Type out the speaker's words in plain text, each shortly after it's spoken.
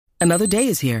Another day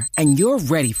is here, and you're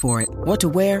ready for it. What to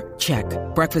wear? Check.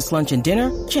 Breakfast, lunch, and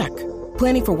dinner? Check.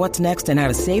 Planning for what's next and how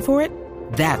to save for it?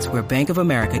 That's where Bank of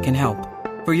America can help.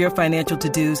 For your financial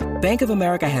to-dos, Bank of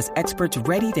America has experts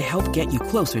ready to help get you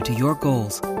closer to your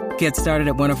goals. Get started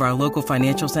at one of our local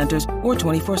financial centers or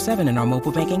 24/7 in our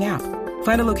mobile banking app.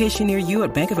 Find a location near you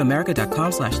at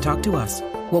bankofamerica.com/talktous.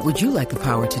 What would you like the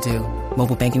power to do?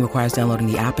 Mobile banking requires downloading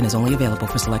the app and is only available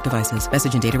for select devices.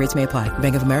 Message and data rates may apply.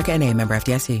 Bank of America N.A., member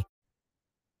FDIC.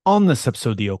 On this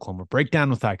episode of the Oklahoma Breakdown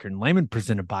with Ikard and Lehman,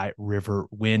 presented by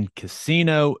Riverwind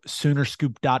Casino,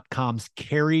 Soonerscoop.com's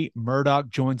Carey Murdock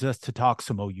joins us to talk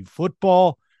some OU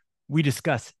football. We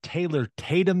discuss Taylor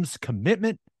Tatum's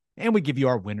commitment, and we give you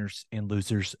our winners and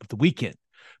losers of the weekend.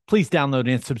 Please download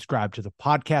and subscribe to the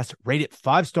podcast, rate it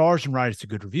 5 stars, and write us a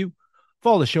good review.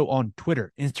 Follow the show on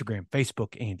Twitter, Instagram,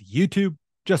 Facebook, and YouTube.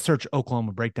 Just search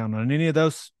Oklahoma Breakdown on any of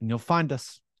those, and you'll find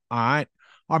us. All right.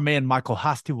 Our man Michael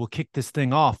Hosty will kick this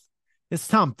thing off. It's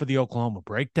time for the Oklahoma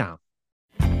Breakdown.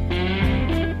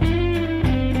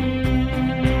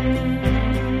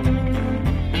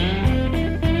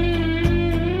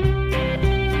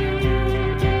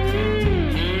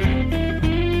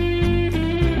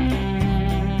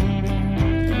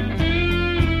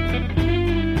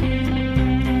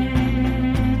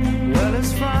 Well,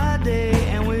 it's Friday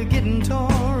and we're getting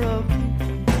tore up.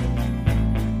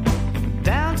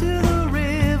 Down to the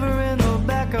river in the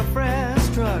back of Fred's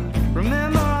truck.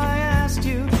 Remember I asked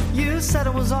you, you said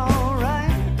it was all right.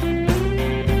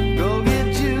 Go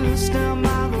get juice down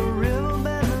by the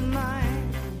riverbed tonight.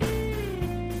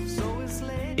 So it's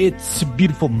late. It's a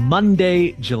beautiful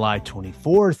Monday, July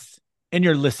 24th, and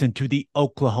you're listening to the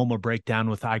Oklahoma Breakdown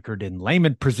with Ikard and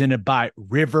Lehman, presented by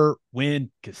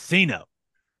Riverwind Casino.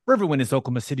 Riverwind is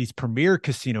Oklahoma City's premier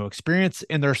casino experience,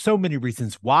 and there are so many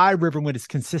reasons why Riverwind is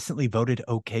consistently voted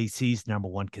OKC's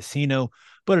 #1 casino,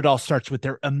 but it all starts with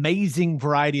their amazing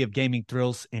variety of gaming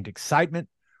thrills and excitement.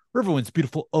 Riverwind's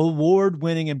beautiful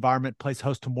award-winning environment plays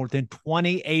host to more than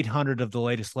 2,800 of the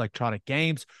latest electronic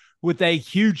games, with a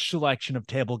huge selection of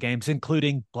table games,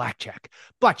 including blackjack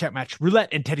match,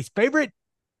 roulette, and Teddy's favorite,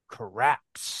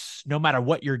 craps. No matter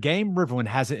what your game, Riverwind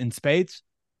has it in spades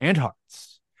and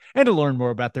hearts. And to learn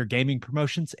more about their gaming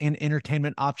promotions and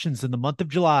entertainment options in the month of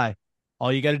July, all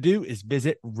you got to do is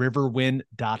visit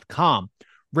riverwind.com.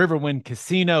 Riverwind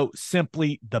Casino,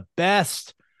 simply the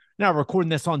best. Now, recording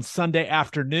this on Sunday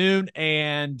afternoon,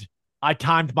 and I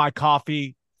timed my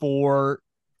coffee for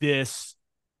this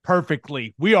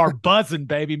perfectly. We are buzzing,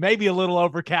 baby. Maybe a little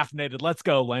over caffeinated. Let's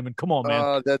go, Lehman. Come on,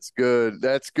 man. That's good.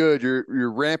 That's good.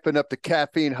 You're ramping up the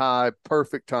caffeine high.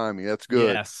 Perfect timing. That's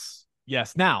good.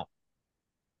 Yes. Now,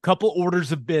 couple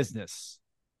orders of business.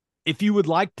 If you would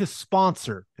like to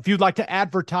sponsor, if you'd like to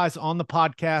advertise on the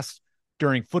podcast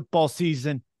during football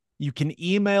season, you can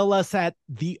email us at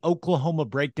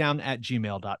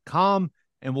theoklahomabreakdown@gmail.com,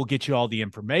 and we'll get you all the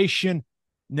information.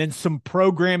 And then some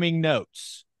programming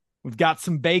notes. We've got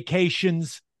some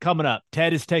vacations coming up.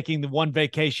 Ted is taking the one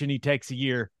vacation he takes a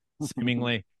year,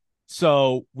 seemingly.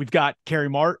 So we've got Carey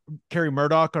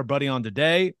Murdock, our buddy, on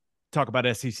today. Talk about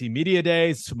SEC Media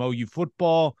Days, some OU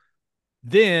football.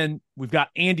 Then we've got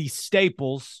Andy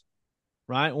Staples,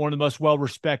 right? One of the most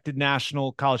well-respected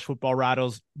national college football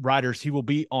writers. He will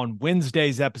be on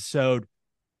Wednesday's episode.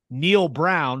 Neil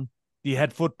Brown, the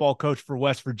head football coach for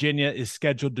West Virginia, is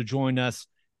scheduled to join us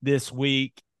this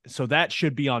week. So that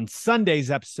should be on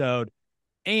Sunday's episode.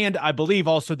 And I believe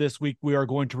also this week we are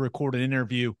going to record an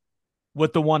interview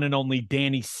with the one and only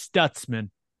Danny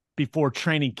Stutzman before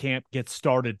training camp gets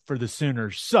started for the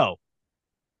Sooners. So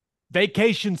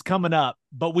vacation's coming up,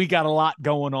 but we got a lot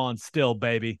going on still,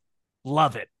 baby.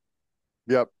 Love it.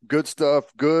 Yep. Good stuff.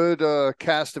 Good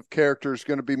cast of characters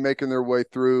going to be making their way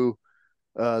through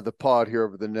the pod here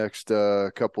over the next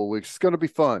couple of weeks. It's going to be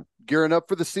fun. Gearing up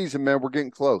for the season, man. We're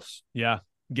getting close. Yeah,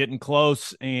 getting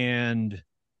close. And,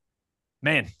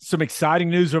 man, some exciting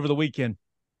news over the weekend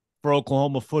for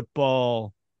Oklahoma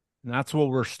football. And that's where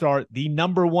we'll start. The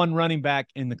 #1 running back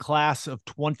in the class of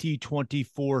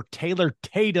 2024, Taylor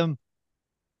Tatum,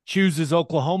 chooses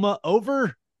Oklahoma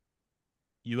over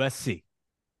USC.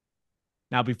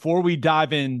 Now, before we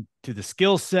dive into the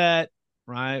skill set,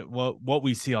 right, what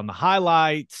we see on the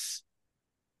highlights,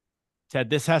 Ted,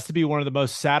 this has to be one of the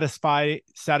most satisfying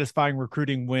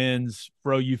recruiting wins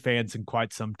for OU fans in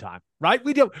quite some time, right?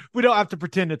 We don't have to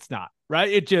pretend it's not,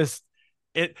 right?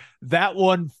 That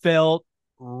one felt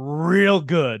real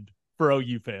good for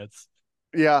OU fans.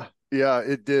 Yeah,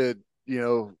 it did.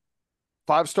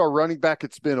 5-star running back.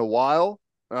 It's been a while.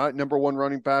 All right, #1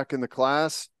 running back in the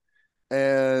class.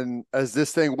 And as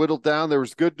this thing whittled down, there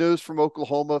was good news from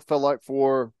Oklahoma. Felt like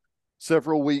for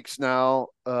several weeks now.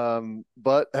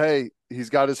 But hey, he's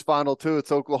got his final two.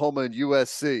 It's Oklahoma and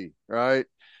USC, right?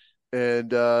 And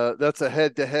that's a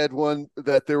head-to-head one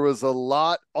that there was a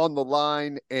lot on the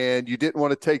line, and you didn't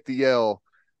want to take the L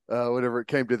whenever it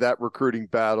came to that recruiting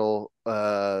battle,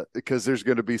 because there's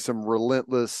going to be some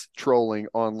relentless trolling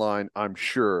online, I'm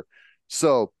sure.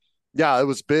 So, yeah, it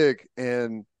was big,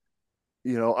 and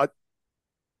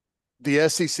the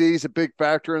SEC is a big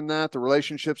factor in that. The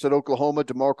relationships at Oklahoma,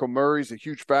 DeMarco Murray's a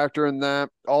huge factor in that.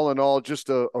 All in all, just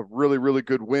a really, really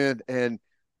good win. And,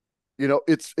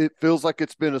 it feels like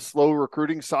it's been a slow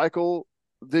recruiting cycle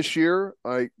this year.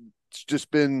 It's just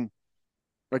been,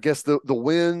 I guess the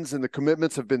wins and the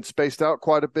commitments have been spaced out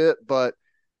quite a bit, but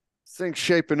things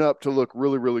shaping up to look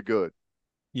really, really good.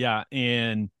 Yeah.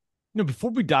 And, before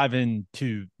we dive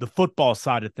into the football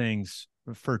side of things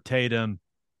for Tatum,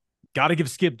 got to give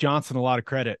Skip Johnson a lot of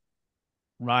credit,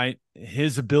 right?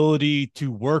 His ability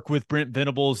to work with Brent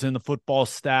Venables and the football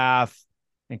staff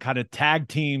and kind of tag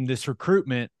team this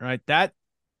recruitment, right? That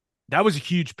was a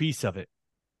huge piece of it,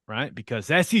 right? Because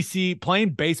SEC,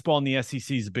 playing baseball in the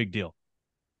SEC is a big deal,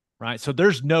 right? So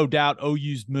there's no doubt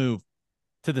OU's move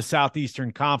to the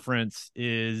Southeastern Conference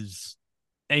is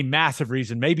a massive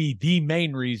reason, maybe the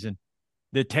main reason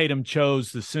that Tatum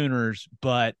chose the Sooners.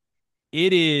 But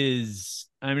it's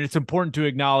important to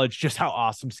acknowledge just how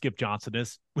awesome Skip Johnson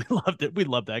is. We loved it. We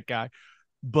love that guy.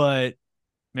 But,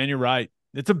 man, you're right.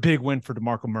 It's a big win for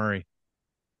DeMarco Murray.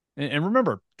 And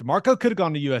remember, DeMarco could have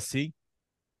gone to USC,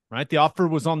 right? The offer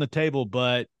was on the table,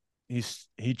 but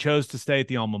he chose to stay at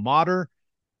the alma mater.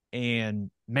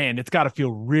 And, man, it's got to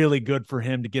feel really good for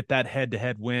him to get that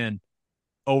head-to-head win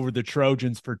over the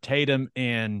Trojans for Tatum.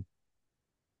 And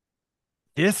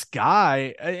this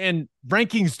guy, and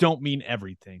rankings don't mean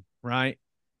everything, right?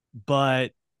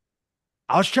 But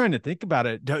I was trying to think about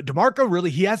it. DeMarco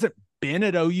really, he hasn't been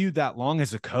at OU that long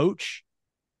as a coach.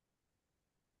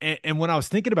 And when I was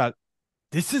thinking about,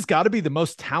 this has got to be the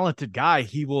most talented guy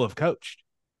he will have coached.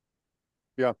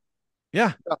 Yeah.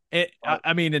 Yeah. And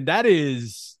that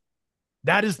is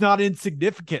not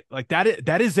insignificant. Like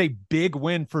that is a big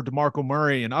win for DeMarco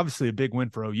Murray, and obviously a big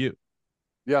win for OU.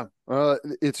 Yeah.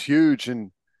 It's huge.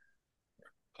 And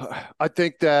I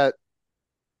think that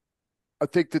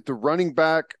the running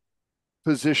back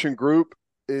position group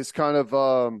is kind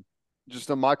of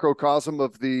just a microcosm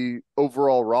of the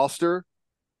overall roster.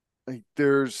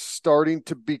 There's starting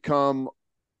to become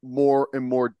more and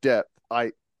more depth.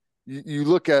 You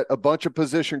look at a bunch of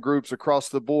position groups across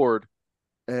the board,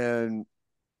 and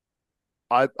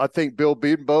I think Bill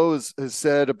Bedenbaugh has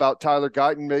said about Tyler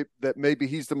Guyton that maybe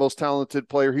he's the most talented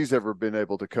player he's ever been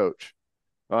able to coach.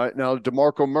 All right, now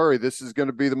DeMarco Murray, this is going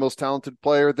to be the most talented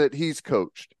player that he's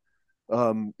coached.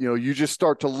 You just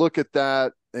start to look at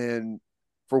that, and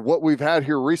for what we've had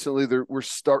here recently, we're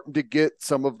starting to get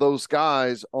some of those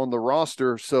guys on the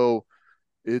roster. So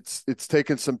it's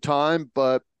taken some time,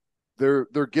 but they're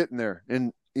getting there.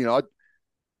 And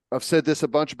I've said this a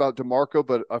bunch about DeMarco,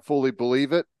 but I fully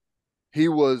believe it. He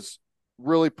was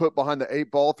really put behind the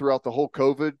eight ball throughout the whole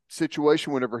COVID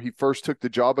situation whenever he first took the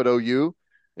job at OU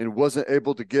and wasn't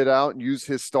able to get out and use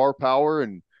his star power.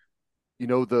 And,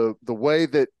 the way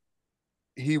that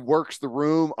he works the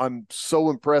room, I'm so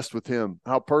impressed with him,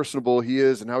 how personable he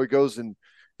is and how he goes and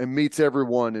meets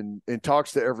everyone and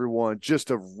talks to everyone.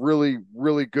 Just a really,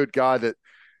 really good guy that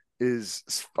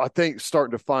is, I think,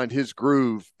 starting to find his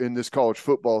groove in this college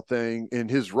football thing and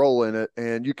his role in it.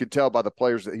 And you can tell by the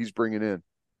players that he's bringing in.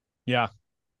 Yeah.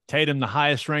 Tatum, the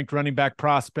highest ranked running back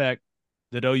prospect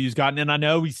that OU's gotten. And I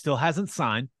know he still hasn't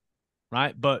signed,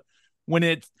 right? But when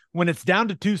it's down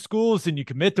to two schools and you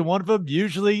commit to one of them,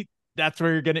 usually that's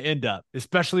where you're going to end up,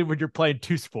 especially when you're playing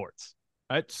two sports,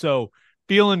 right? So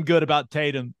feeling good about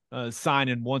Tatum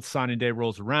signing once signing day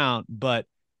rolls around, but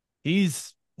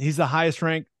he's the highest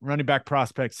ranked running back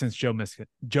prospect since Joe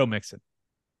Mixon.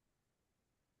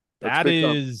 That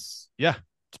is, yeah,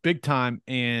 it's big time.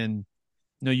 And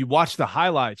you watch the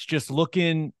highlights, just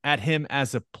looking at him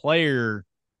as a player,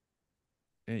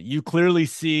 you clearly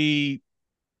see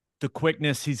the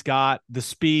quickness he's got, the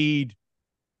speed,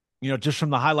 just from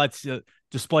the highlights,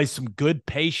 displays some good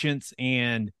patience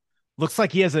and looks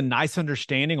like he has a nice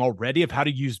understanding already of how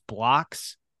to use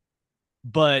blocks.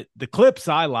 But the clips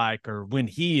I like are when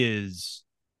he's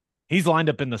lined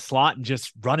up in the slot and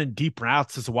just running deep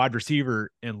routes as a wide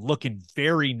receiver and looking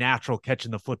very natural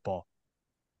catching the football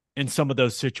in some of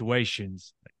those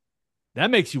situations.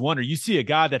 That makes you wonder. You see a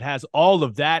guy that has all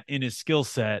of that in his skill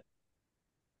set,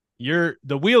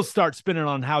 the wheels start spinning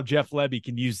on how Jeff Levy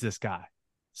can use this guy.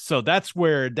 So that's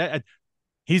where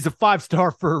he's a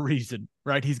 5-star for a reason,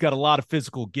 right? He's got a lot of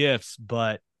physical gifts,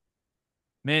 but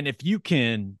man, if you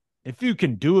can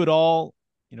do it all,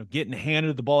 getting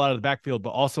handed the ball out of the backfield,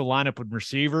 but also line up with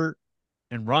receiver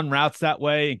and run routes that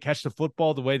way and catch the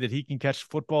football the way that he can catch the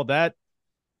football,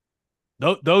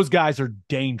 those guys are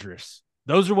dangerous.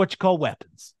 Those are what you call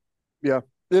weapons. Yeah.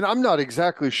 And I'm not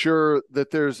exactly sure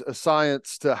that there's a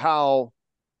science to how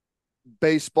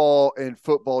baseball and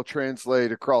football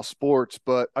translate across sports,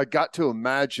 but I got to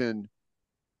imagine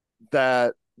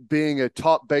that being a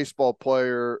top baseball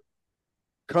player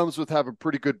comes with having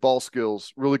pretty good ball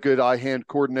skills, really good eye-hand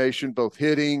coordination, both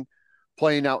hitting,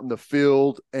 playing out in the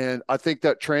field. And I think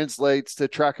that translates to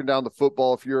tracking down the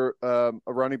football if you're a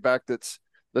running back that's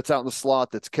out in the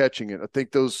slot that's catching it. I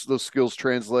think those skills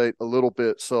translate a little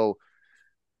bit. So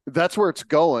that's where it's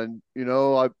going.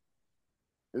 The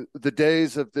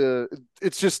days of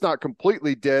it's just not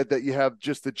completely dead that you have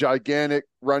just the gigantic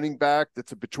running back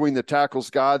that's a between the tackles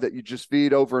guy that you just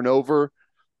feed over and over.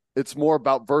 It's more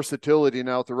about versatility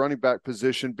now at the running back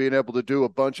position, being able to do a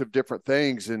bunch of different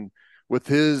things. And with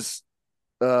his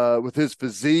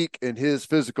physique and his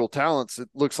physical talents, it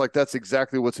looks like that's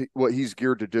exactly what he's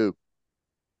geared to do.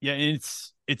 Yeah, and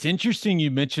it's interesting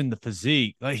you mentioned the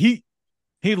physique. Like he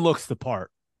looks the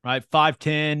part, right?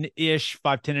 5'10-ish,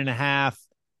 5'10 and a half,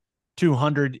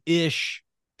 200-ish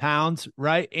pounds,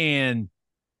 right? And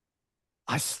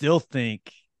I still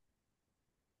think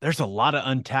there's a lot of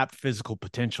untapped physical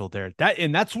potential there.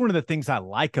 That's one of the things I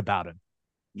like about him.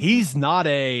 He's not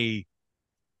a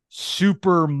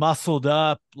super muscled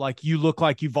up, like you look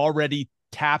like you've already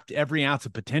tapped every ounce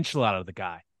of potential out of the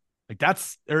guy. Like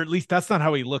or at least that's not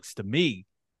how he looks to me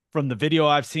from the video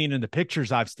I've seen and the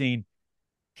pictures I've seen.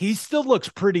 He still looks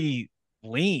pretty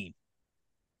lean.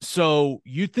 So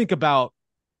you think about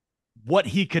what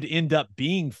he could end up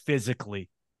being physically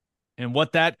and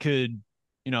what that could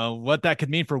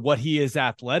mean for what he is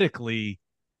athletically.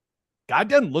 Guy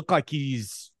doesn't look like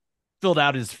he's filled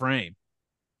out his frame.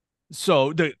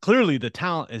 So clearly the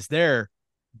talent is there,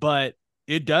 but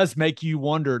it does make you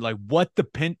wonder like what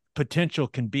the potential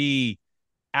can be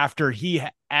after he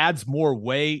adds more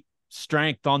weight,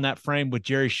 strength on that frame with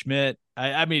Jerry Schmidt.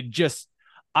 I mean,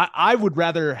 I would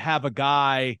rather have a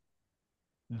guy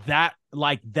that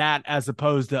as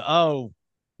opposed to,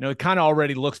 it kind of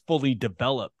already looks fully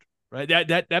developed, right?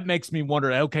 That makes me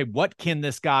wonder, okay, what can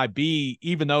this guy be,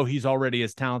 even though he's already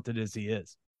as talented as he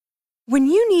is? When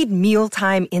you need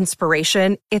mealtime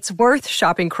inspiration, it's worth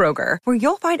shopping Kroger, where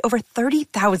you'll find over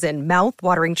 30,000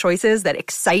 mouth-watering choices that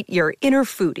excite your inner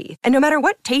foodie. And no matter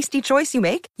what tasty choice you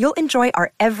make, you'll enjoy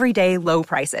our everyday low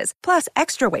prices, plus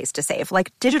extra ways to save,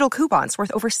 like digital coupons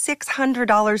worth over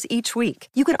 $600 each week.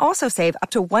 You can also save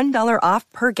up to $1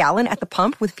 off per gallon at the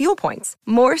pump with fuel points.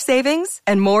 More savings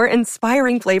and more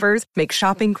inspiring flavors make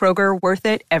shopping Kroger worth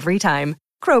it every time.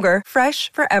 Kroger,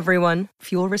 fresh for everyone.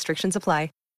 Fuel restrictions apply.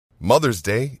 Mother's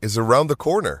Day is around the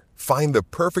corner. Find the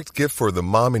perfect gift for the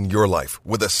mom in your life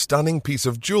with a stunning piece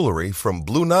of jewelry from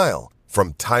Blue Nile.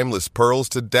 From timeless pearls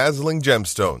to dazzling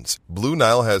gemstones, Blue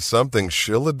Nile has something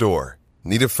she'll adore.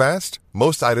 Need it fast?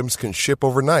 Most items can ship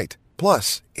overnight.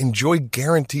 Plus, enjoy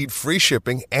guaranteed free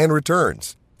shipping and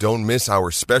returns. Don't miss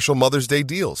our special Mother's Day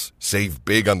deals. Save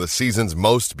big on the season's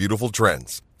most beautiful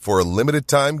trends. For a limited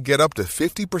time, get up to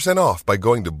 50% off by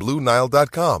going to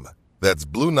BlueNile.com. That's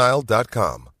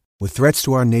BlueNile.com. With threats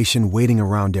to our nation waiting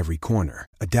around every corner,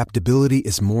 adaptability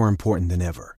is more important than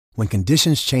ever. When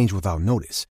conditions change without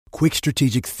notice, quick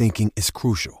strategic thinking is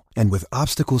crucial. And with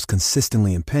obstacles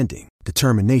consistently impending,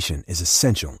 determination is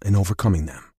essential in overcoming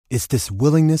them. It's this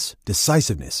willingness,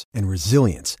 decisiveness, and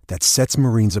resilience that sets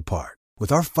Marines apart.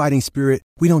 With our fighting spirit,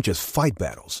 we don't just fight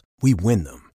battles, we win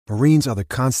them. Marines are the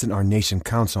constant our nation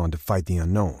counts on to fight the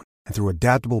unknown. And through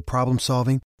adaptable problem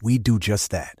solving, we do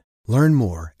just that. Learn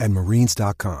more at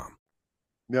Marines.com.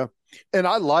 Yeah. And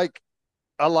I like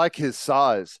his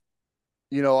size.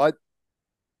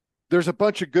 There's a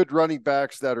bunch of good running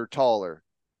backs that are taller,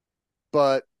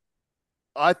 but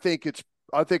I think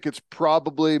it's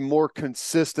probably more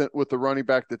consistent with the running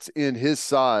back that's in his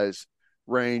size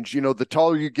range. The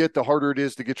taller you get, the harder it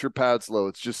is to get your pads low.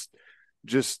 It's just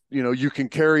you can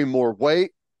carry more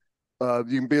weight. You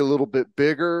can be a little bit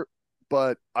bigger,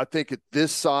 but I think at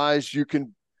this size, you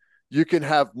can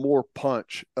have more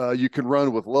punch. You can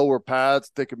run with lower pads.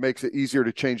 I think it makes it easier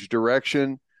to change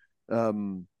direction.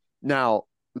 Now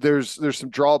there's some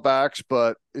drawbacks,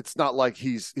 but it's not like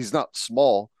he's not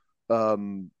small.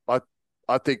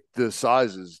 I think the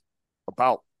size is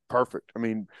about perfect. I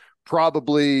mean,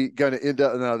 probably going to end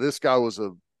up, now this guy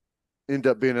end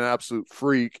up being an absolute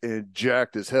freak and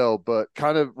jacked as hell, but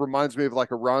kind of reminds me of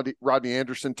like a Rodney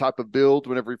Anderson type of build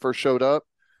whenever he first showed up.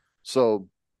 So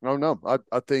I don't know.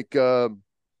 I think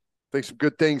think some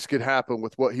good things could happen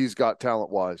with what he's got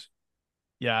talent-wise.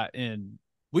 Yeah, and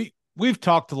we've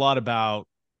talked a lot about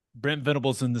Brent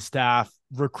Venables and the staff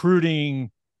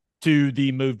recruiting to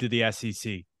the move to the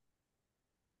SEC.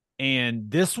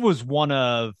 And this was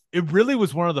it really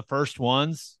was one of the first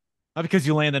ones, not because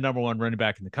you land the number one running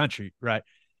back in the country, right?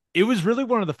 It was really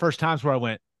one of the first times where I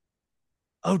went,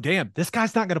 oh, damn, this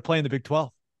guy's not going to play in the Big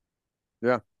 12.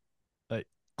 Yeah.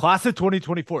 Class of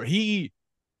 2024, he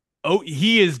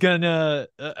is going to,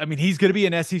 he's going to be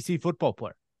an SEC football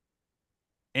player.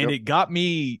 And Yep. it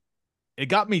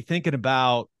got me thinking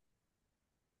about,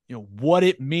 what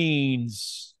it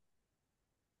means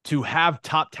to have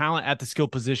top talent at the skill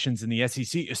positions in the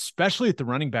SEC, especially at the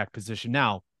running back position.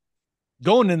 Now,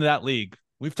 going into that league,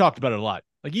 we've talked about it a lot.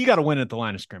 Like, you got to win at the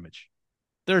line of scrimmage.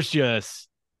 There's just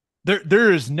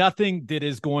there is nothing that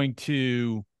is going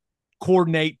to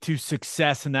coordinate to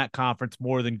success in that conference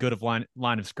more than good of line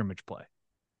of scrimmage play,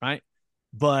 right?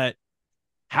 But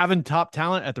having top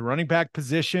talent at the running back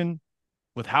position,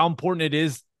 with how important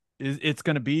it's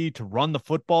going to be to run the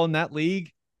football in that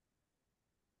league,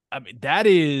 I mean,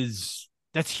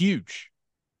 that's huge.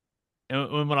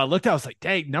 And when I looked at it, I was like,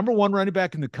 dang, number one running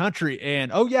back in the country.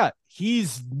 And oh yeah,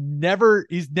 he's never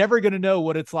going to know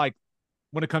what it's like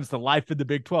when it comes to life in the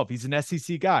Big 12. He's an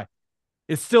SEC guy.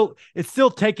 It's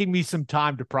still taking me some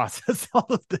time to process all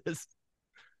of this.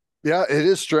 Yeah, it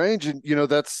is strange. And,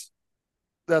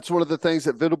 that's one of the things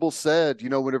that Venables said,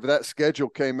 whenever that schedule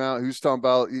came out, he was talking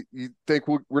about, you think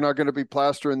we're not going to be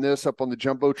plastering this up on the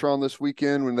Jumbotron this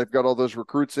weekend when they've got all those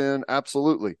recruits in?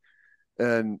 Absolutely.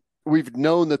 And we've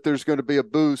known that there's going to be a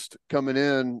boost coming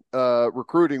in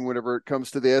recruiting whenever it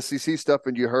comes to the SEC stuff.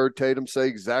 And you heard Tatum say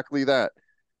exactly that.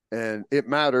 And it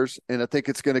matters. And I think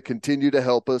it's going to continue to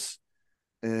help us.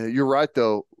 You're right,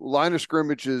 though. Line of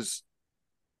scrimmage is,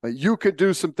 you could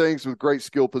do some things with great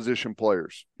skill position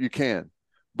players. You can.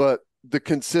 But the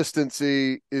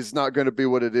consistency is not going to be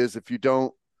what it is if you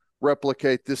don't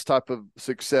replicate this type of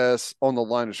success on the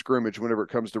line of scrimmage whenever it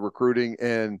comes to recruiting.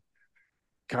 And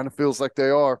kind of feels like they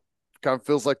are. Kind of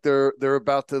feels like they're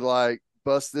about to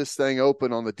bust this thing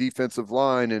open on the defensive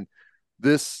line. And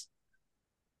this,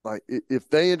 if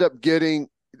they end up getting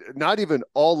not even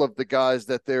all of the guys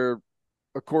that they're,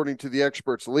 according to the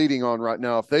experts, leading on right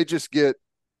now, if they just get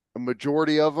a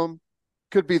majority of them,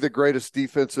 could be the greatest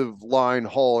defensive line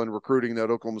haul in recruiting that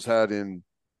Oklahoma's had in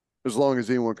as long as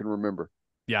anyone can remember.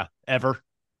 Yeah, ever.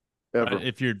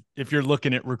 If you're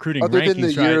looking at recruiting other rankings, than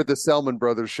the year the Selman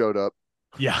brothers showed up.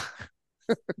 Yeah.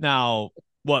 Now,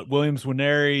 Williams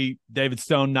Winery, David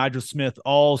Stone, Nigel Smith,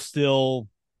 all still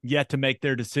yet to make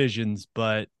their decisions,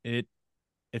 but it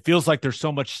feels like there's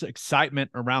so much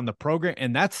excitement around the program,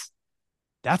 and that's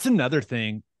another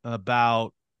thing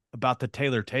about the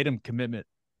Taylor Tatum commitment.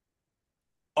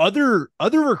 Other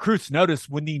recruits notice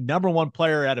when the number one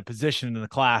player at a position in the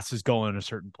class is going a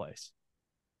certain place.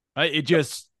 Right?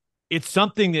 It's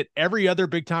something that every other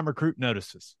big time recruit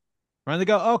notices. Right? They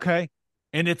go, okay.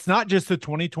 And it's not just the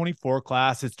 2024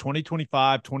 class, it's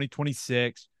 2025,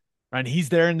 2026. Right? And he's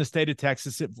there in the state of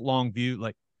Texas at Longview.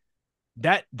 Like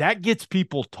that gets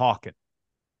people talking.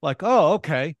 Like, oh,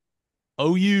 okay.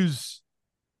 OU's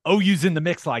in the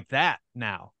mix like that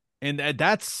now. And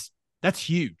that's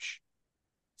huge.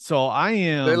 So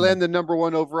they land the number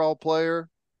one overall player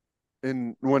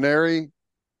in Winery.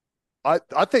 I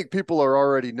think people are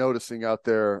already noticing out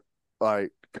there,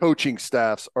 like coaching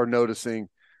staffs are noticing,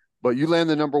 but you land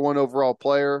the number one overall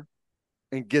player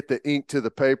and get the ink to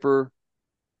the paper,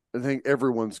 I think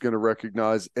everyone's going to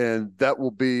recognize, and that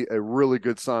will be a really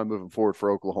good sign moving forward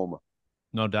for Oklahoma.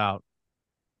 No doubt.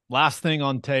 Last thing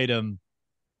on Tatum,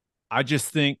 I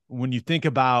just think when you think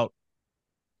about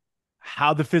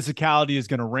how the physicality is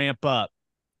going to ramp up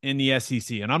in the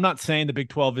SEC. And I'm not saying the Big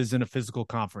 12 isn't a physical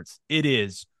conference. It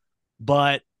is.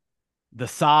 But the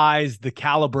size, the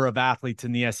caliber of athletes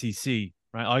in the SEC,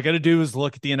 right? All I got to do is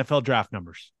look at the NFL draft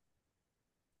numbers.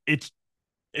 It's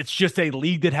just a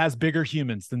league that has bigger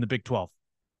humans than the Big 12.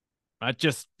 Right?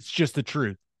 It's just the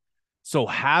truth. So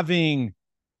having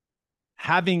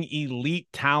elite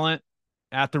talent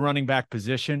at the running back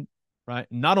position, right?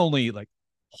 Not only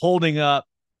holding up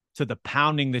to the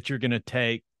pounding that you're going to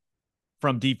take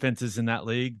from defenses in that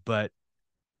league, but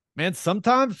man,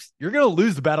 sometimes you're going to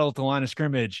lose the battle at the line of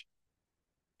scrimmage,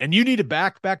 and you need a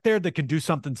back there that can do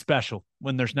something special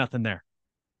when there's nothing there.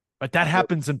 But that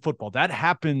happens in football. That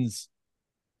happens,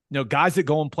 guys that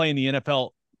go and play in the NFL,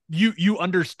 you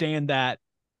understand that.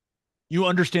 You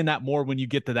understand that more when you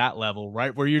get to that level,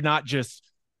 right? Where you're not just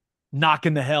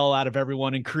knocking the hell out of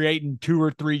everyone and creating 2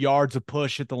 or 3 yards of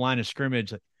push at the line of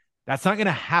scrimmage. That's not going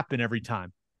to happen every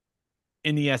time.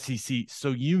 in the SEC. So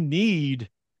you need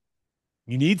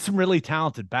some really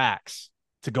talented backs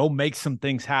to go make some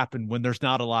things happen when there's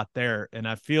not a lot there. And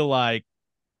I feel like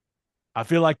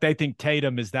they think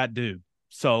Tatum is that dude.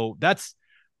 So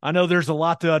I know there's a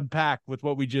lot to unpack with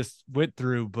what we just went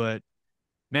through, but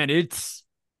man,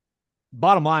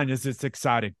 bottom line is it's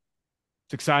exciting.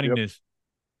 It's exciting news.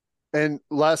 And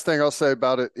last thing I'll say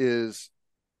about it is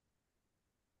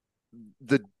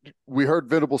we heard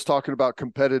Venables talking about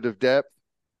competitive depth.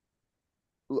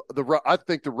 I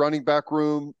think the running back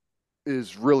room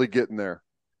is really getting there.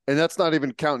 And that's not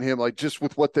even counting him, like just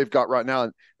with what they've got right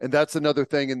now. And that's another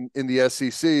thing in the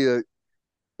SEC.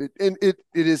 It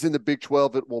is in the Big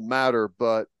 12, it will matter,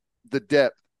 but the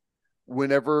depth,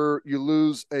 whenever you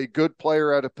lose a good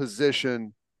player at a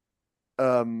position,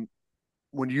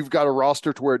 when you've got a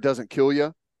roster to where it doesn't kill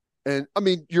you. And I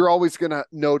mean, you're always going to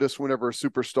notice whenever a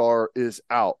superstar is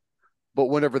out, but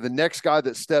whenever the next guy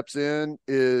that steps in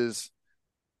is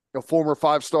a former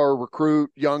 5-star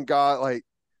recruit, young guy, like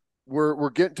we're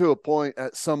getting to a point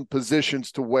at some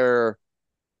positions to where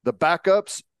the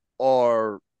backups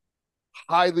are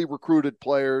highly recruited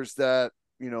players that,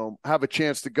 have a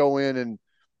chance to go in and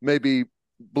maybe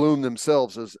bloom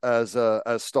themselves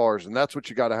as stars. And that's what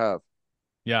you got to have.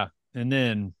 Yeah. And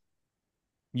then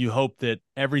you hope that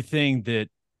everything that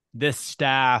this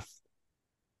staff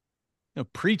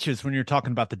preaches when you're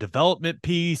talking about the development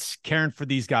piece, caring for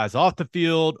these guys off the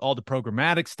field, all the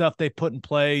programmatic stuff they put in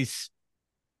place,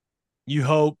 you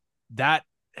hope that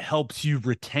helps you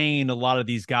retain a lot of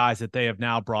these guys that they have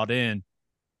now brought in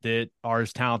that are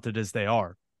as talented as they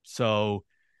are. So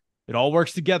it all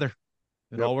works together.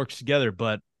 It all works together.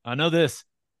 But I know this,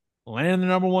 landing the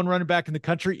number one running back in the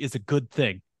country is a good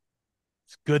thing.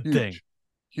 It's a good thing.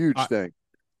 Huge thing.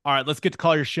 All right, let's get to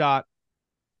call your shot.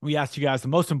 We asked you guys the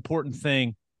most important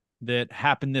thing that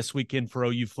happened this weekend for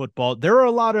OU football. There are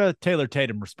a lot of Taylor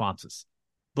Tatum responses,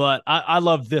 but I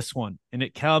love this one, and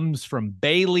it comes from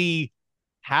Bailey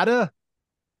Hadda,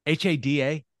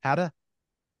 Hada,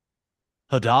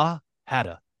 Hadda.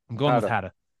 I'm going with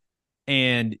Hadda.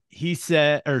 And she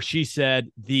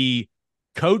said, the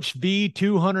Coach V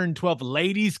 212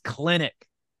 Ladies Clinic.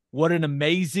 What an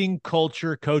amazing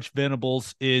culture Coach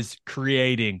Venables is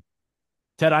creating.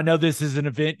 Ted, I know this is an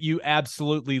event you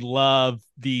absolutely love.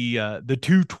 The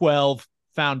 212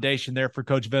 Foundation there for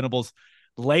Coach Venables.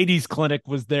 Ladies Clinic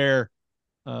was there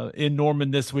in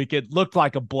Norman this week. It looked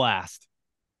like a blast.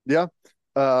 Yeah.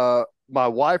 My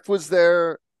wife was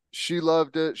there. She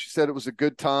loved it. She said it was a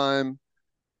good time.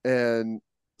 And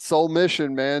Soul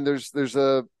Mission, man, they're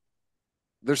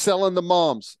selling the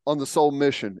moms on the Soul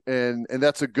Mission, and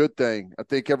that's a good thing. I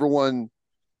think everyone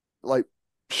like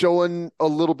showing a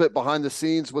little bit behind the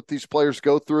scenes what these players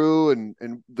go through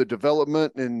and the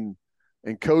development and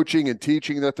coaching and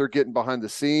teaching that they're getting behind the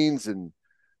scenes, and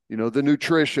the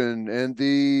nutrition and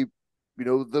the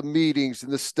meetings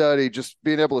and the study, just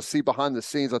being able to see behind the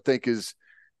scenes, I think is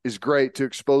great to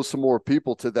expose some more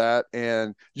people to that.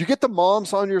 And you get the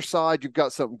moms on your side, you've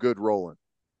got something good rolling.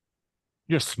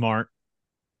 You're smart.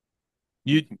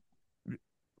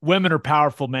 Women are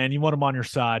powerful, man. You want them on your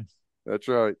side. That's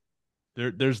right.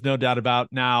 There's no doubt about.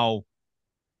 Now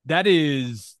that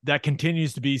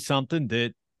continues to be something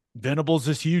that Venables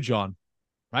is huge on,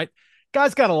 right?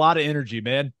 Guy's got a lot of energy,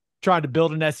 man. Trying to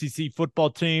build an SEC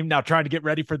football team, now trying to get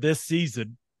ready for this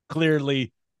season,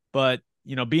 clearly. But,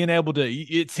 being able to,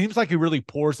 it seems like he really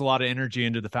pours a lot of energy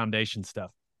into the foundation stuff.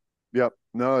 Yep.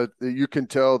 No, you can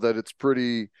tell that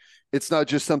it's not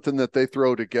just something that they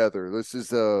throw together. This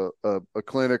is a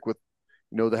clinic with,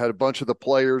 they had a bunch of the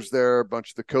players there, a bunch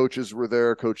of the coaches were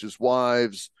there, coaches'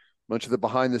 wives, a bunch of the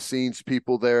behind the scenes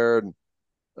people there. And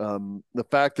the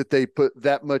fact that they put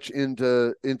that much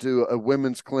into a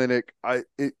women's clinic,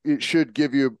 it should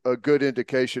give you a good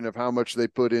indication of how much they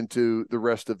put into the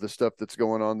rest of the stuff that's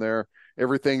going on there.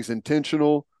 Everything's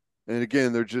intentional. And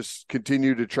again, they're just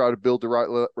continue to try to build the right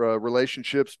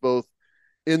relationships, both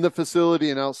in the facility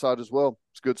and outside as well.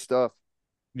 It's good stuff.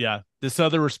 Yeah. This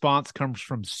other response comes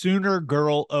from Sooner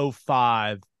Girl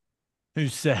 05, who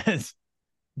says,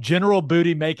 General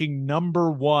Booty making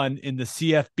number one in the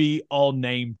CFB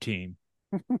all-name team,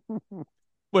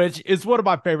 which is one of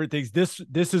my favorite things.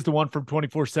 This is the one from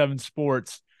 24/7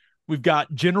 Sports. We've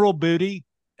got General Booty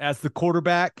as the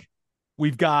quarterback.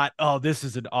 We've got, this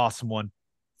is an awesome one,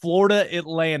 Florida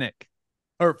International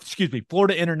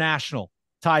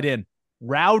tied in,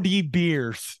 Rowdy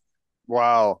Beers.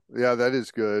 Wow. Yeah, that is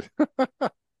good.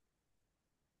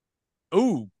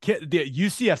 Ooh, the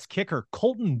UCF's kicker,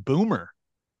 Colton Boomer.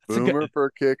 Boomer for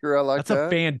a kicker. I like that. That's a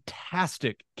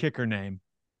fantastic kicker name.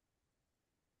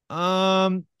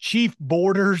 Chief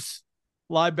Borders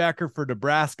linebacker for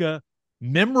Nebraska.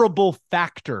 Memorable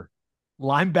factor,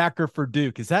 linebacker for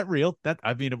Duke. Is that real? It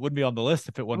wouldn't be on the list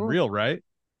if it wasn't real, right?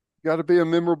 Got to be a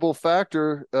memorable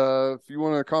factor if you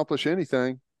want to accomplish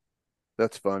anything.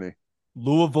 That's funny.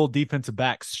 Louisville defensive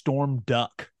back, Storm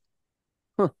Duck.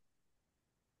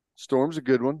 Storm's a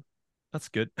good one. That's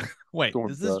good. Wait,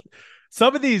 Storm Duck.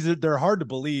 Some of these, they're hard to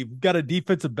believe. We've got a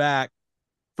defensive back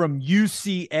from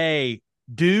UCA,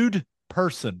 dude,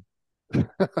 person.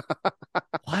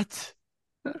 What?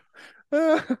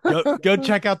 Go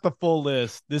check out the full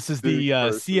list. This is the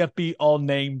CFB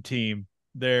all-name team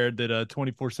there that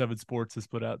 24/7 Sports has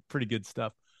put out. Pretty good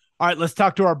stuff. All right, let's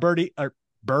talk to our birdie.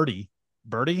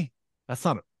 That's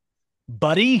not a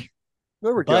buddy.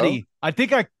 There we Buddy. go. I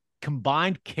think I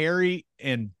combined Carey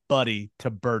and Buddy to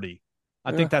Birdie.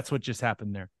 I think that's what just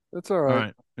happened there. That's all right. All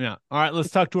right. Yeah. All right.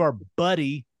 Let's talk to our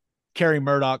buddy, Carey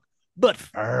Murdock. But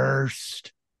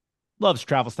first, Love's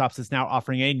Travel Stops is now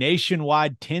offering a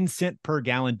nationwide 10-cent per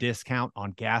gallon discount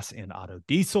on gas and auto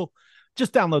diesel.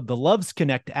 Just download the Love's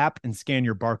Connect app and scan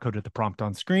your barcode at the prompt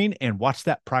on screen and watch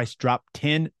that price drop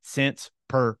 10 cents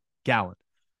per gallon.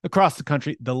 Across the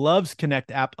country, the Love's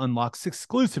Connect app unlocks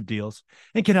exclusive deals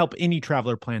and can help any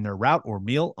traveler plan their route or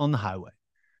meal on the highway.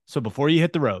 So before you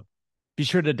hit the road, be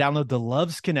sure to download the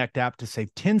Love's Connect app to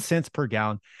save 10 cents per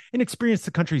gallon and experience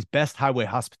the country's best highway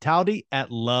hospitality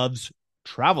at Love's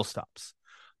Travel Stops.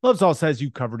 Love's also has you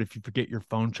covered if you forget your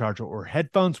phone charger or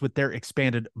headphones with their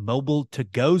expanded mobile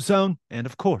to-go zone. And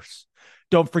of course,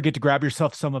 don't forget to grab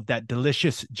yourself some of that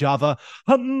delicious Java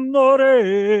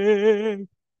Amore.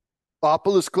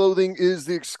 Opolis Clothing is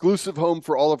the exclusive home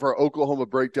for all of our Oklahoma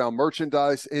Breakdown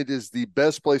merchandise. It is the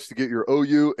best place to get your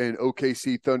OU and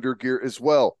OKC Thunder gear as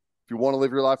well. If you want to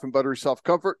live your life in buttery soft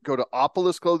comfort, go to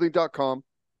opolisclothing.com.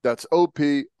 That's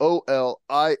OPOLIS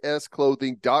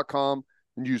clothing.com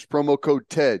and use promo code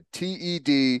TED,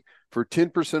 TED, for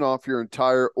 10% off your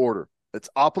entire order. That's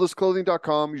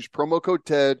opolisclothing.com. Use promo code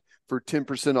TED for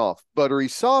 10% off. Buttery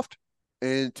soft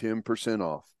and 10%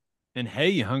 off. And hey,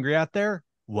 you hungry out there?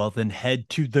 Well, then head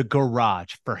to the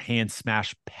garage for hand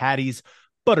smashed patties,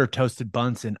 butter toasted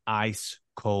buns, and ice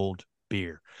cold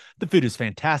beer. The food is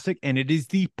fantastic, and it is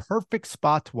the perfect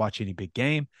spot to watch any big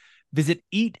game. Visit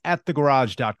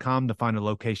eatatthegarage.com to find a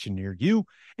location near you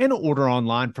and order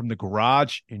online from the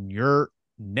garage in your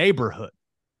neighborhood.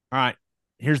 All right,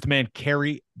 here's the man,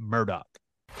 Carey Murdock.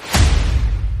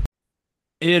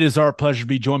 It is our pleasure to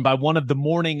be joined by one of the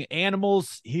morning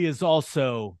animals. He is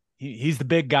also... He's the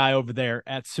big guy over there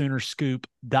at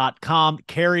Soonerscoop.com.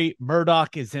 Carey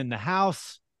Murdock is in the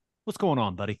house. What's going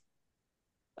on, buddy?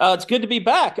 It's good to be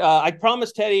back. I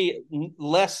promised Teddy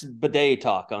less bidet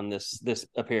talk on this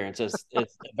appearance. If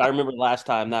I remember last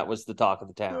time, that was the talk of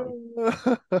the town.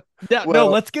 No,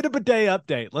 let's get a bidet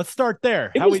update. Let's start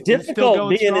there. It was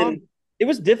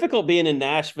difficult being in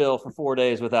Nashville for 4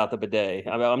 days without the bidet.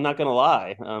 I'm not going to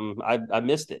lie. I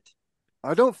missed it.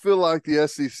 I don't feel like the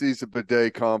SEC's a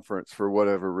bidet conference for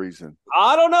whatever reason.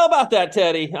 I don't know about that,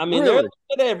 Teddy. I mean, Really? they're looking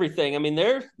at everything. I mean,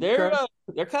 they're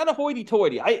kind of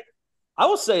hoity-toity. I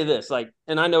will say this,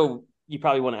 and I know you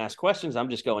probably want to ask questions.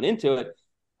 I'm just going into it.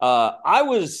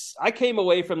 I came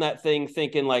away from that thing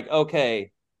thinking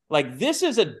okay, this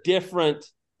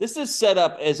is set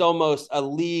up as almost a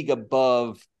league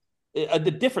above a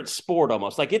different sport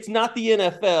almost. It's not the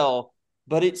NFL,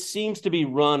 but it seems to be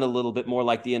run a little bit more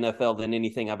like the NFL than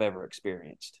anything I've ever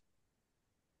experienced.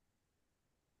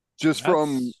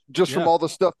 From all the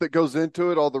stuff that goes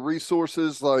into it, all the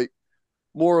resources,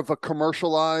 more of a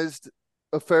commercialized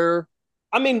affair.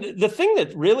 I mean, the thing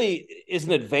that really is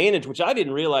an advantage, which I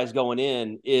didn't realize going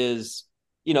in, is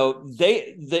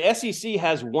the SEC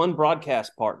has one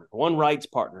broadcast partner, one rights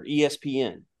partner,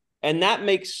 ESPN, and that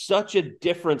makes such a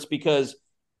difference because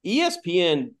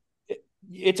ESPN.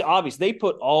 It's obvious they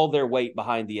put all their weight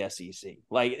behind the SEC.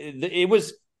 It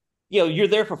was, you're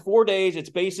there for 4 days. It's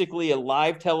basically a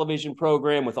live television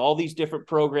program with all these different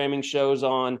programming shows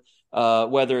on,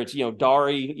 whether it's,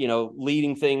 Dari,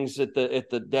 leading things at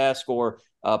the desk or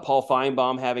Paul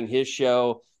Feinbaum having his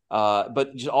show.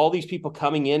 But just all these people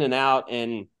coming in and out.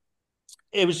 And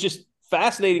it was just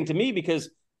fascinating to me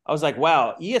because I was like,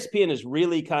 wow, ESPN has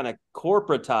really kind of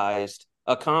corporatized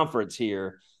a conference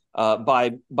here.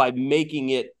 By making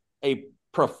it a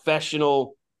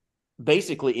professional,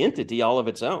 basically entity all of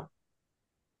its own.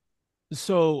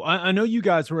 So I know you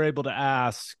guys were able to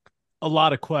ask a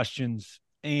lot of questions,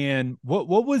 and what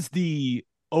was the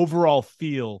overall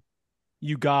feel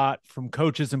you got from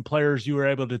coaches and players you were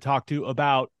able to talk to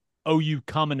about OU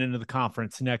coming into the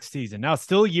conference next season? Now it's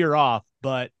still a year off,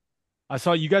 but I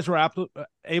saw you guys were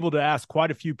able to ask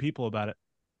quite a few people about it.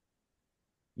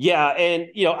 Yeah, and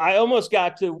I almost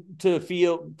got to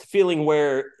feeling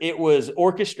where it was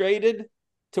orchestrated,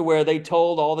 to where they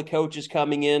told all the coaches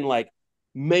coming in, like,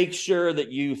 make sure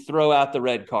that you throw out the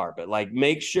red carpet, like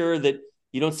make sure that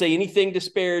you don't say anything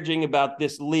disparaging about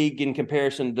this league in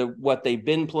comparison to what they've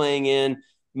been playing in.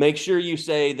 Make sure you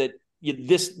say that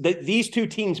these two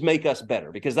teams make us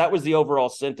better, because that was the overall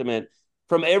sentiment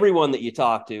from everyone that you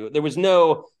talked to. There was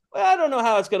no, well, I don't know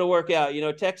how it's going to work out.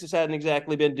 Texas hadn't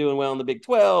exactly been doing well in the Big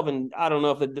 12, and I don't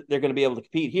know if they're going to be able to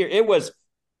compete here. It was,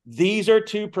 these are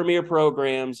two premier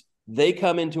programs. They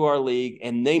come into our league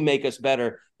and they make us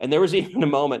better. And there was even a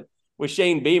moment with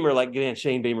Shane Beamer, like, man,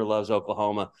 Shane Beamer loves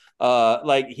Oklahoma.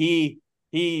 Like he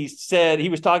said, he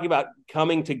was talking about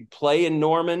coming to play in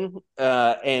Norman,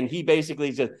 and he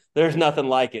basically said, there's nothing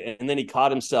like it. And then he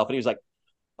caught himself and he was like,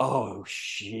 oh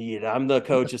shit, I'm the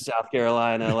coach of South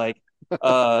Carolina. Like,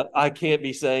 I can't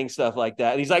be saying stuff like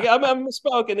that. And he's like, I'm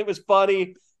misspoken. It was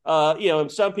funny.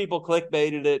 And some people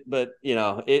clickbaited it, but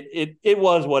it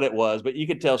was what it was. But you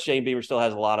could tell Shane Beamer still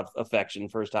has a lot of affection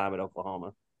for his time at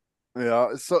Oklahoma.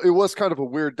 Yeah, so it was kind of a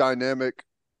weird dynamic,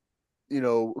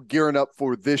 gearing up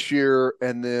for this year,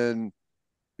 and then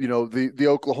the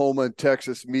Oklahoma and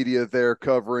Texas media there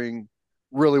covering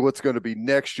really what's going to be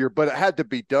next year. But it had to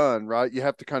be done, right? You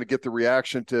have to kind of get the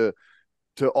reaction to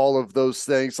all of those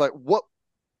things. Like, what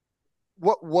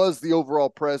was the overall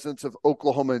presence of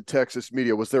Oklahoma and Texas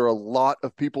media? Was there a lot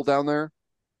of people down there?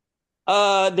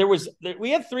 We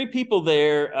had 3 people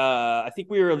there. I think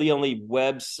we were the only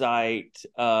website.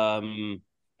 And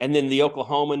then the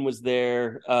Oklahoman was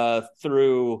there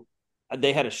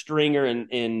they had a stringer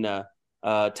in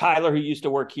Tyler, who used to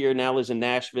work here, now lives in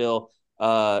Nashville.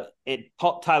 Tyler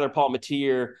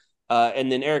Palmatier. And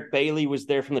then Eric Bailey was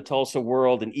there from the Tulsa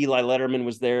World, and Eli Letterman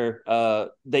was there.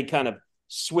 They kind of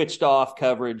switched off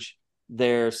coverage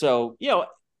there. So,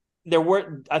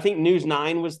 I think News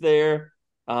 9 was there.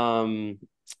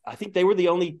 I think they were the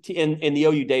only and the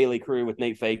OU Daily crew with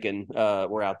Nate Fakin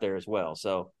were out there as well.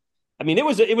 So, I mean, it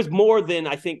was more than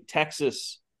I think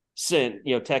Texas sent,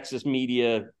 Texas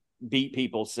media beat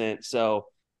people sent. So,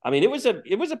 I mean, it was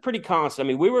a pretty constant. I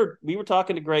mean, we were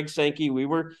talking to Greg Sankey, we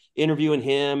were interviewing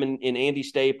him and Andy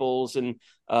Staples and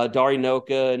Dari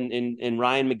Noka and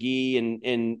Ryan McGee,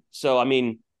 and so, I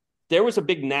mean, there was a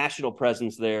big national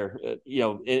presence there,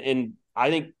 and I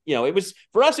think it was,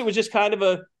 for us, it was just kind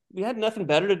of we had nothing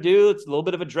better to do. It's a little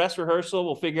bit of a dress rehearsal.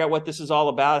 We'll figure out what this is all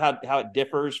about, how it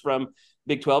differs from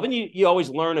Big 12, and you always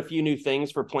learn a few new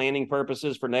things for planning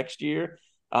purposes for next year.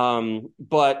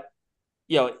 But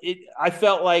I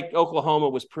felt like Oklahoma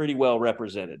was pretty well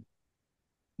represented.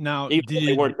 Now,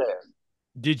 they weren't there.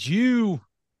 Did you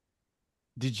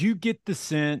get the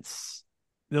sense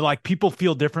that, like, people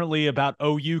feel differently about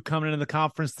OU coming into the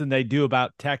conference than they do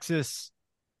about Texas?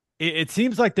 It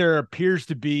seems like there appears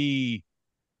to be,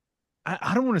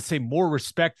 I don't want to say more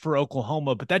respect for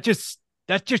Oklahoma, but that's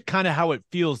just kind of how it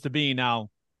feels to me now.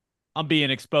 I'm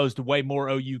being exposed to way more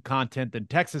OU content than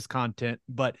Texas content,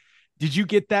 but did you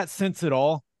get that sense at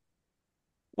all?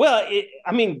 Well,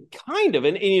 kind of,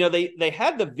 and they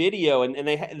had the video, and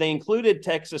they included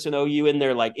Texas and OU in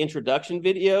their like introduction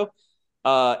video,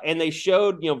 and they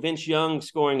showed Vince Young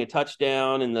scoring a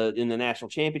touchdown in the national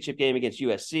championship game against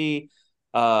USC.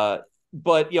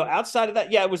 But outside of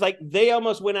that, it was like they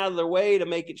almost went out of their way to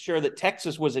make it sure that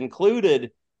Texas was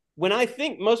included. When I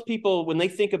think most people, when they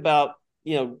think about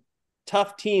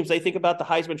tough teams, they think about the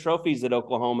Heisman trophies that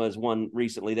Oklahoma has won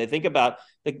recently. They think about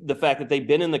the fact that they've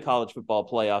been in the college football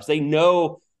playoffs. They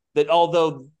know that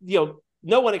although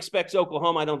no one expects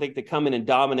Oklahoma, I don't think, to come in and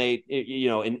dominate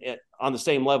on the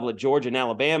same level at Georgia and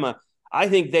Alabama. I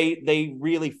think they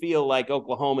really feel like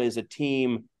Oklahoma is a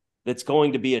team that's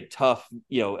going to be a tough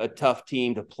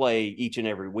team to play each and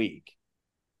every week.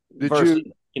 Versus,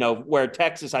 where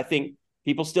Texas, I think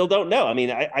people still don't know. I mean,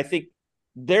 I think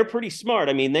they're pretty smart.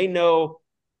 I mean, they know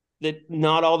that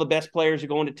not all the best players are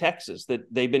going to Texas, that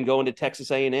they've been going to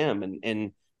Texas A&M,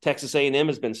 and Texas A&M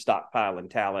has been stockpiling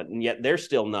talent, and yet they're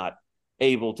still not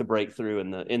able to break through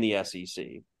in the SEC.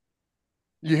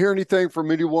 You hear anything from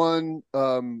anyone?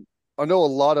 I know a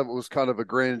lot of it was kind of a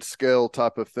grand scale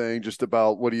type of thing, just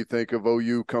about what do you think of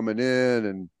OU coming in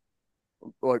and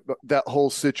like that whole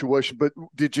situation. But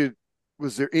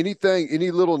was there anything,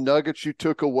 any little nuggets you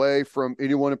took away from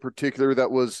anyone in particular that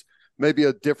was maybe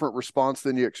a different response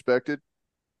than you expected?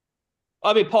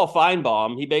 I mean, Paul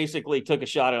Feinbaum, he basically took a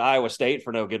shot at Iowa State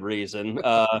for no good reason.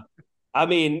 I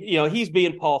mean, he's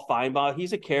being Paul Feinbaum.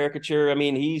 He's a caricature. I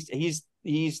mean, he's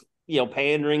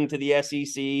pandering to the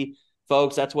SEC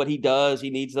folks. That's what he does.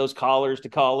 He needs those callers to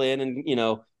call in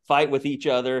and, fight with each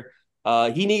other.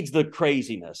 He needs the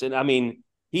craziness. And I mean,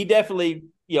 he definitely,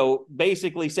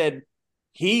 basically said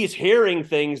he's hearing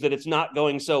things that it's not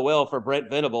going so well for Brent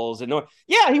Venables. And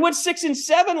he went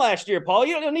 6-7 last year, Paul.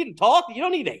 You don't need to talk. You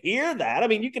don't need to hear that. I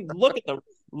mean, you can look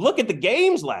at the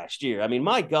games last year. I mean,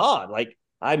 my God, like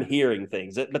I'm hearing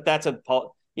things, but that's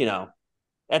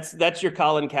that's your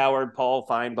Colin Cowherd, Paul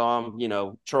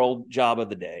Feinbaum, troll job of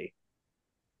the day.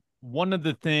 One of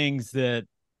the things that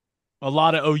a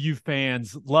lot of OU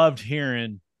fans loved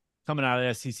hearing coming out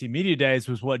of SEC Media Days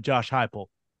was what Josh Heupel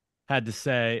had to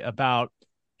say about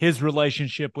his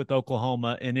relationship with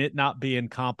Oklahoma and it not being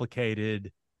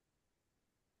complicated.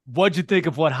 What'd you think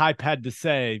of what Hype had to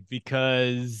say?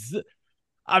 Because,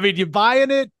 I mean, you buying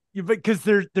it? Because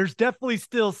there's definitely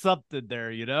still something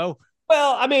there,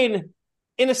 Well, I mean,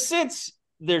 in a sense,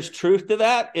 there's truth to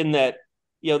that in that,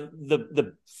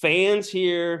 the fans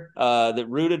here that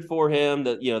rooted for him,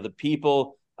 the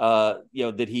people,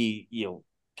 that he,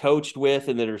 coached with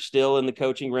and that are still in the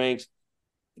coaching ranks.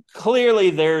 Clearly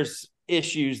there's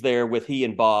issues there with he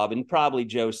and Bob and probably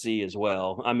Joe C as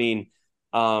well. I mean,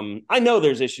 I know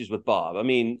there's issues with Bob. I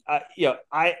mean,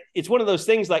 it's one of those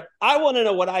things like I want to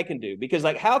know what I can do because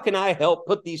like, how can I help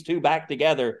put these two back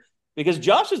together? Because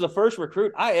Josh is the first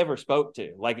recruit I ever spoke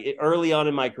to, like early on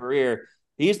in my career.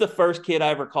 He's the first kid I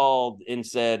ever called and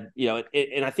said,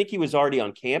 and I think he was already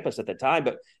on campus at the time,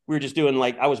 but we were just doing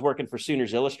I was working for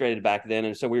Sooners Illustrated back then.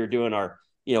 And so we were doing our,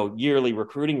 yearly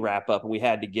recruiting wrap up and we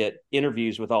had to get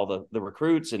interviews with all the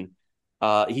recruits. And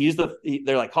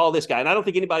they're like, call this guy. And I don't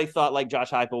think anybody thought like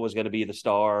Josh Heupel was going to be the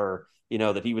star or,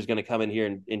 that he was going to come in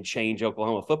here and change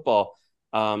Oklahoma football.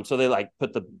 So they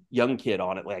put the young kid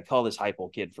on it. Like call this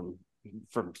Heupel kid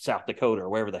from South Dakota or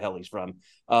wherever the hell he's from.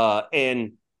 But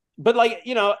and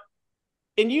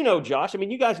Josh, I mean,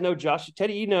 you guys know Josh,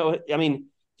 Teddy, I mean,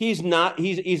 he's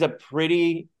a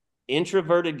pretty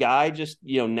introverted guy, just,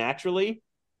 naturally.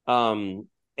 I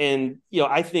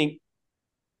think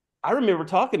I remember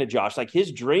talking to Josh, like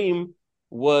his dream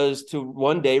was to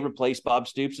one day replace Bob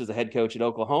Stoops as the head coach at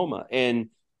Oklahoma. And,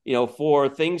 for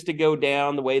things to go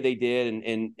down the way they did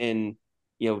and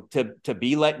to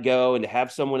be let go and to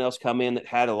have someone else come in that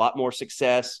had a lot more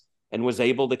success and was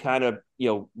able to kind of,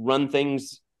 run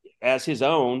things as his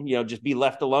own, just be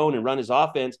left alone and run his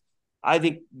offense. I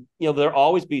think, there'll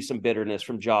always be some bitterness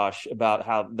from Josh about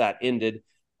how that ended.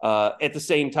 At the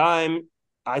same time,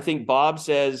 I think Bob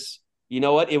says, you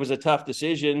know what, it was a tough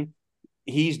decision.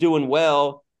 He's doing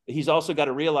well. He's also got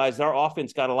to realize our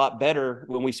offense got a lot better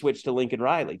when we switched to Lincoln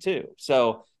Riley too.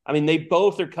 So, I mean, they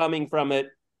both are coming from it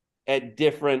at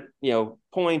different,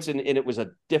 points. And it was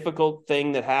a difficult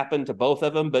thing that happened to both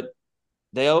of them, but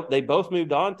they both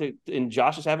moved on and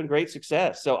Josh is having great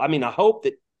success. So, I mean, I hope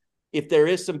that if there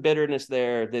is some bitterness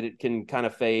there, that it can kind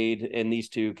of fade and these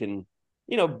two can,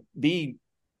 be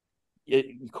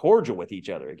cordial with each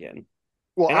other again.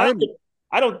 Well, and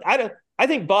I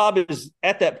think Bob is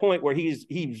at that point where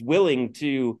he's willing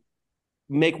to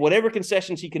make whatever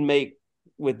concessions he can make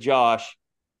with Josh,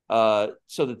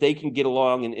 so that they can get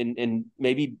along and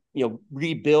maybe,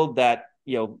 rebuild that,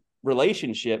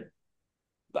 relationship.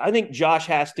 I think Josh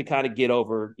has to kind of get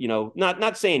over,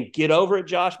 not saying get over it,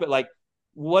 Josh, but like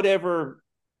whatever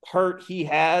hurt he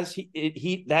has,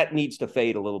 he that needs to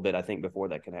fade a little bit, I think, before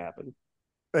that can happen.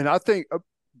 And I think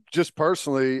just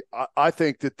personally, I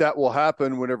think that will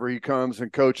happen whenever he comes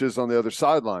and coaches on the other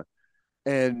sideline.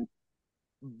 And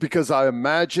because I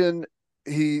imagine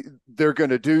they're going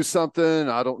to do something.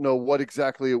 I don't know what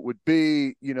exactly it would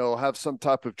be, have some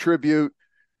type of tribute.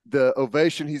 The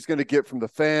ovation he's going to get from the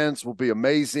fans will be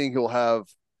amazing. He'll have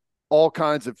all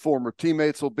kinds of former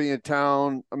teammates will be in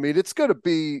town. I mean, it's going to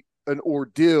be an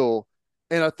ordeal.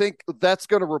 And I think that's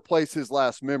going to replace his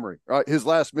last memory, right? His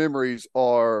last memories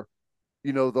are,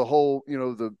 the whole,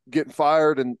 the getting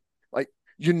fired and like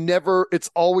you never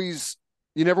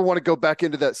want to go back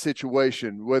into that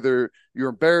situation, whether you're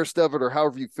embarrassed of it or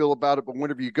however you feel about it. But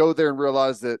whenever you go there and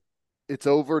realize that it's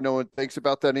over, no one thinks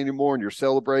about that anymore and you're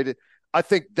celebrated. I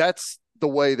think that's the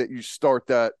way that you start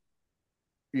that,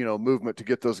 movement to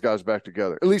get those guys back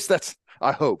together. At least that's,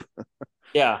 I hope.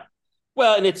 Yeah.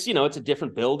 Well, and it's, it's a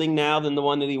different building now than the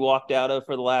one that he walked out of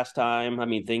for the last time. I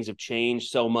mean, things have changed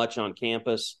so much on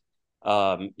campus.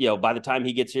 By the time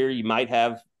he gets here, you might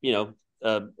have,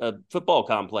 a football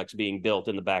complex being built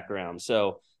in the background.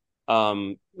 So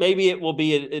maybe it will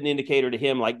be an indicator to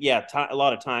him, like, a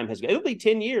lot of time it'll be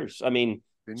 10 years. I mean,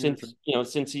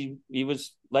 since he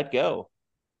was let go.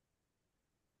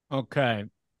 Okay.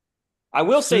 I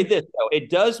will say this, though. It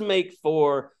does make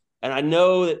for, and I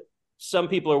know that some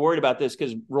people are worried about this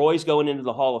because Roy's going into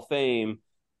the Hall of Fame.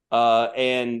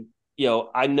 And,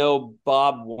 I know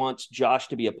Bob wants Josh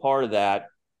to be a part of that.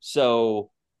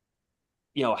 So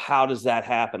how does that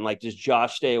happen? Like, does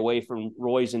Josh stay away from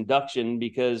Roy's induction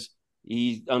because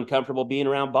he's uncomfortable being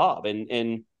around Bob?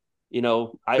 And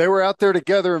they were out there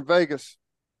together in Vegas.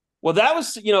 Well, that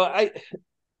was,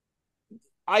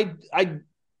 I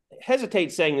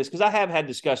hesitate saying this because I have had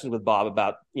discussions with Bob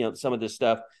about, some of this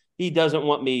stuff. He doesn't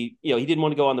want me, he didn't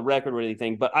want to go on the record or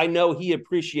anything, but I know he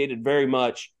appreciated very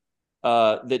much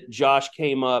that Josh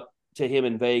came up to him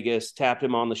in Vegas, tapped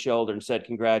him on the shoulder and said,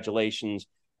 congratulations.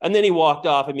 And then he walked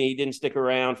off. I mean, he didn't stick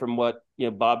around from what,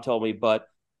 Bob told me, but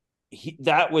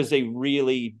that was a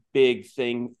really big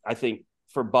thing, I think,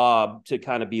 for Bob to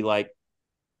kind of be like,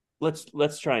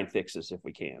 let's try and fix this if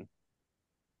we can.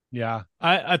 Yeah.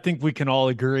 I think we can all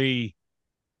agree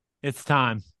it's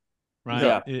time, right?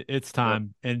 Yeah. It's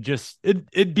time. Yeah. And just,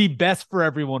 it'd be best for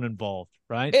everyone involved,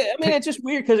 right? I mean, it's just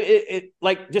weird because it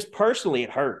like, just personally, it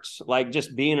hurts. Like,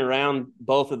 just being around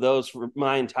both of those for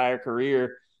my entire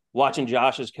career, watching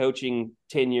Josh's coaching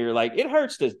tenure, like, it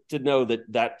hurts to know that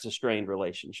that's a strained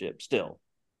relationship still.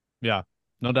 Yeah,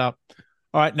 no doubt.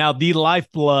 All right. Now, the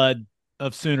lifeblood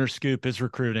of Sooner Scoop is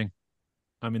recruiting.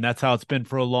 I mean, that's how it's been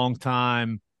for a long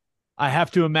time. I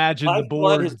have to imagine the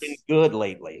board has been good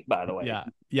lately, by the way. Yeah.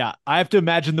 Yeah. I have to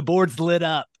imagine the board's lit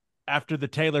up after the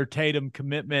Taylor Tatum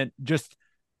commitment. Just,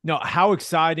 how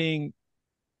exciting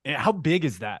and how big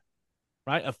is that,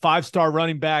 right? A 5-star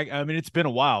running back. I mean, it's been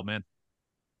a while, man.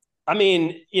 I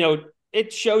mean,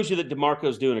 it shows you that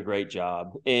DeMarco's doing a great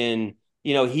job. And,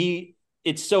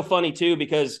 it's so funny too,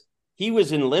 because he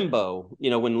was in limbo,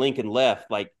 when Lincoln left.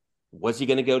 Like, was he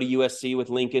going to go to USC with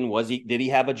Lincoln? Did he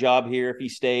have a job here if he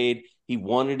stayed? He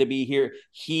wanted to be here.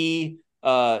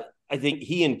 I think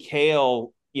he and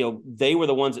Cale, they were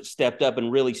the ones that stepped up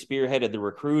and really spearheaded the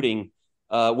recruiting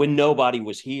when nobody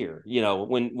was here,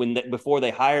 before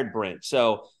they hired Brent.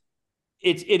 So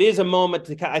it is a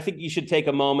moment I think you should take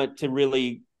a moment to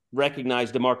really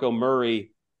recognize DeMarco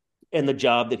Murray and the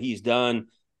job that he's done.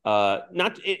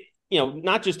 Not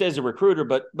just as a recruiter,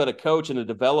 but a coach and a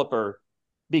developer,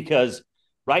 because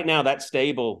right now that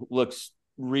stable looks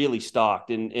really stocked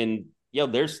and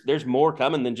there's more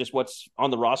coming than just what's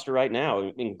on the roster right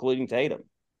now, including Tatum.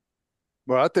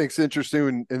 Well, I think it's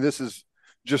interesting, and this is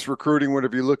just recruiting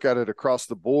whenever you look at it across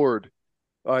the board.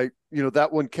 That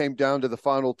one came down to the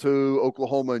final two,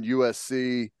 Oklahoma and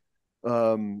USC.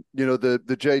 The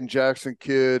Jaden Jackson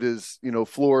kid is,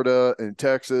 Florida and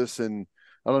Texas, and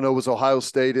I don't know, was Ohio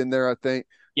State in there, I think.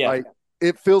 Yeah.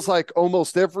 It feels like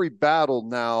almost every battle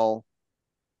now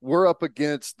we're up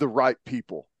against the right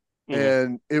people. Mm-hmm.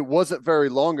 And it wasn't very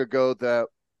long ago that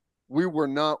we were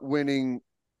not winning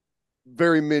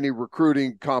very many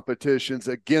recruiting competitions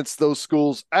against those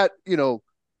schools at,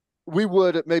 we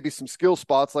would at maybe some skill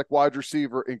spots like wide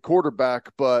receiver and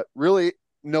quarterback, but really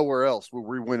nowhere else were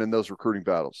we winning those recruiting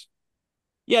battles.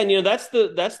 Yeah. And, that's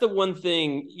the one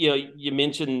thing, you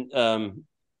mentioned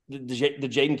the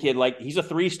Jaden kid, like, he's a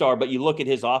 3-star, but you look at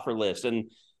his offer list,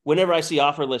 and whenever I see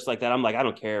offer lists like that, I'm like, I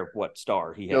don't care what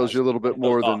star he has. Tells you a little bit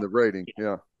more than the rating.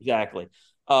 Yeah, exactly.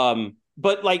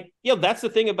 But that's the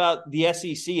thing about the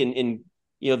SEC and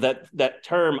that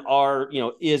term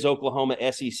is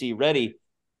Oklahoma SEC ready.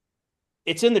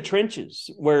 It's in the trenches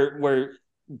where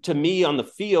to me on the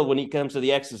field, when it comes to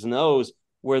the X's and O's,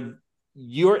 where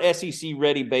you're SEC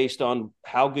ready based on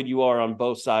how good you are on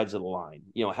both sides of the line,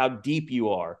 how deep you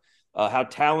are, how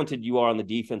talented you are on the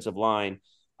defensive line.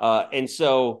 And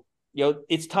so,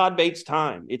 it's Todd Bates'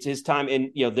 time. It's his time. And,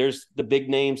 there's the big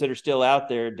names that are still out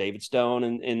there, David Stone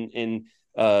and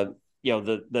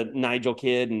the Nigel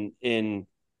kid and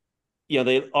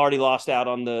they already lost out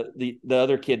on the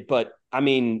other kid. But I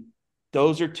mean,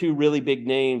 those are two really big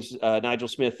names, Nigel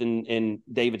Smith and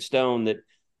David Stone, that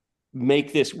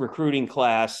make this recruiting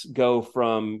class go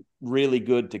from really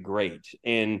good to great.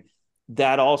 And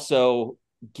that also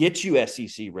gets you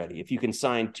SEC ready if you can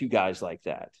sign two guys like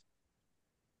that.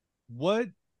 What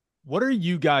are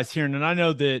you guys hearing? And I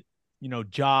know that,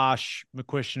 Josh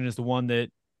McCuistion is the one that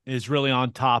is really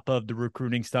on top of the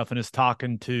recruiting stuff and is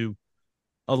talking to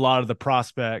a lot of the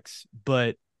prospects,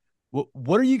 but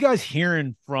what are you guys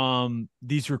hearing from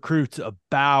these recruits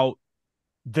about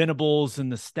Venables and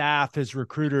the staff as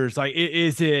recruiters? Like,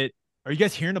 are you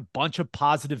guys hearing a bunch of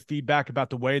positive feedback about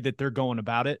the way that they're going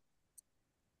about it?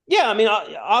 Yeah. I mean,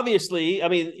 obviously,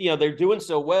 they're doing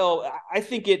so well. I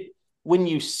think when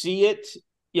you see it,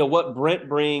 what Brent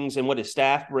brings and what his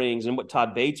staff brings and what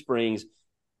Todd Bates brings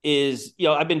is,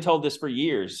 I've been told this for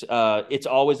years. It's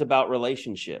always about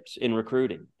relationships in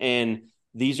recruiting. And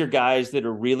these are guys that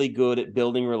are really good at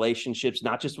building relationships,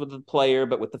 not just with the player,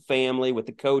 but with the family, with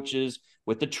the coaches,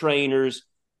 with the trainers.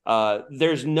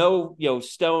 There's no,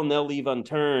 stone they'll leave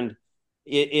unturned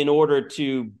in order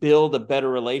to build a better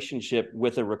relationship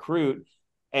with a recruit.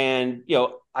 And,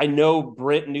 I know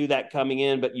Brent knew that coming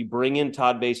in, but you bring in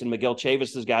Todd Bass and Miguel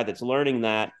Chavis, this guy that's learning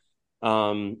that.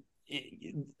 On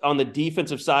the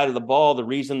defensive side of the ball, the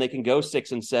reason they can go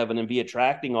 6-7 and be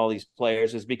attracting all these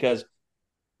players is because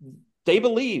they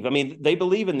believe. I mean, they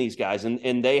believe in these guys,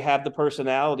 and they have the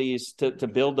personalities to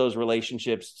build those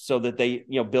relationships so that they,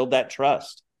 build that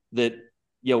trust that,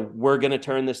 we're going to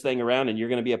turn this thing around and you're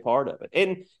going to be a part of it.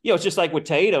 And, it's just like with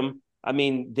Tatum. I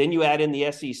mean, then you add in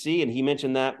the SEC, and he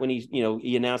mentioned that when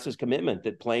he announced his commitment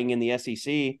that playing in the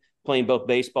SEC, playing both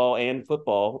baseball and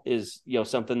football is,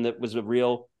 something that was a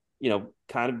real,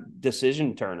 kind of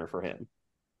decision turner for him.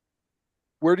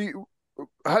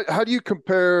 How do you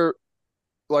compare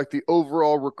like the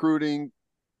overall recruiting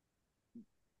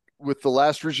with the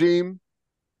last regime?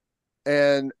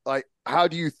 And like, how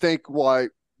do you think why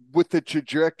with the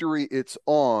trajectory it's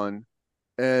on?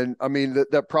 And I mean,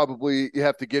 that probably you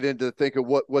have to get into think of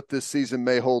what this season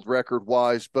may hold record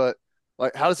wise, but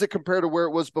like, how does it compare to where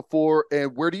it was before?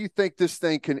 And where do you think this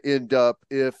thing can end up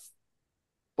if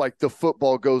like the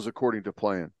football goes according to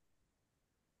plan?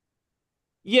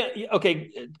 Yeah.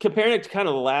 Okay. Comparing it to kind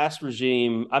of the last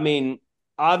regime, I mean,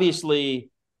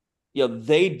 obviously,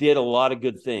 they did a lot of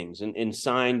good things and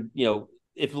signed,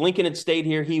 if Lincoln had stayed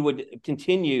here, he would have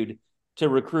continued to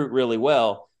recruit really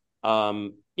well.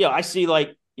 I see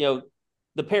the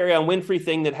Perrion Winfrey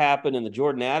thing that happened and the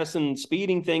Jordan Addison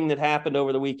speeding thing that happened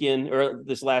over the weekend or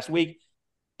this last week.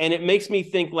 And it makes me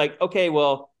think like, okay,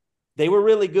 well, they were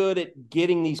really good at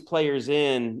getting these players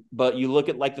in, but you look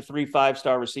at like the 3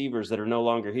 5-star receivers that are no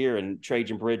longer here and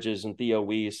Trajan Bridges and Theo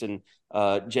Weiss and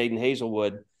Jaden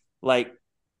Hazelwood. Like,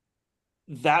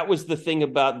 that was the thing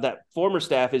about that former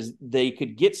staff is they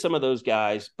could get some of those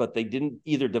guys, but they didn't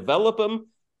either develop them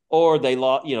or they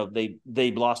lost,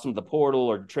 they lost them to the portal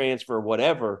or transfer or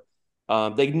whatever.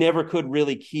 They never could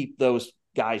really keep those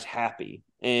guys happy.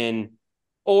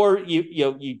 Or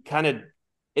you kind of,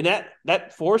 and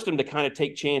that forced him to kind of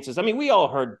take chances. I mean, we all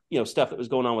heard, stuff that was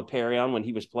going on with Perrion when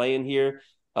he was playing here.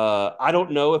 I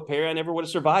don't know if Perrion ever would have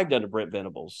survived under Brent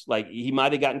Venables. Like, he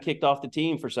might have gotten kicked off the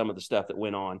team for some of the stuff that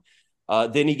went on.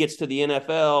 Then he gets to the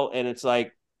NFL, and it's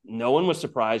like no one was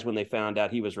surprised when they found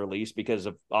out he was released because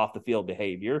of off the field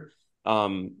behavior.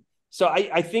 So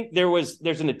I think there's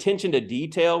an attention to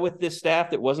detail with this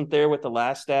staff that wasn't there with the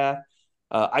last staff.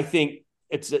 I think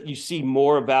it's that you see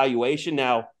more evaluation.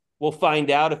 Now we'll find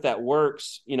out if that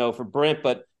works, for Brent,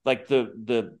 but like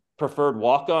the preferred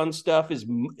walk-on stuff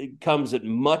it comes at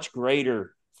much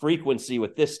greater frequency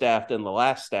with this staff than the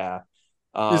last staff.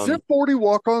 Is there 40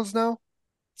 walk-ons now?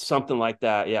 Something like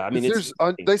that. Yeah. I mean,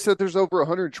 they said there's over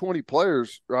 120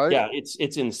 players, right? Yeah. It's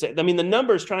insane. I mean, the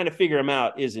numbers trying to figure them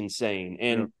out is insane.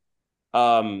 And,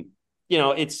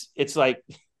 it's like,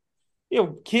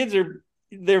 kids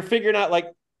they're figuring out like,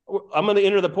 I'm going to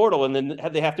enter the portal. And then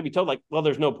they have to be told like, well,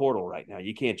 there's no portal right now.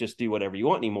 You can't just do whatever you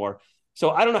want anymore. So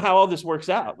I don't know how all this works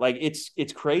out. Like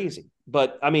it's crazy,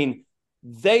 but I mean,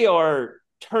 they are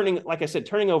turning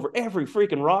over every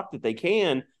freaking rock that they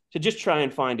can to just try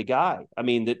and find a guy. I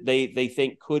mean, that they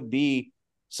think could be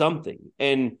something.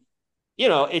 And,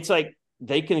 it's like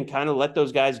they can kind of let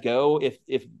those guys go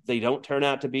if they don't turn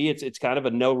out to be. It's kind of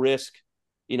a no risk,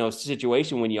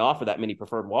 situation when you offer that many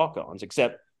preferred walk-ons,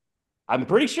 except I'm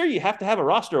pretty sure you have to have a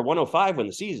roster of 105 when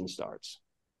the season starts.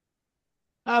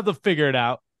 They'll figure it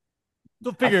out.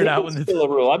 They'll figure it out when it's still a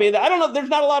rule. I mean, I don't know. There's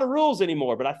not a lot of rules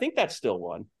anymore, but I think that's still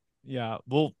one. Yeah.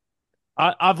 Well,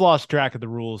 I've lost track of the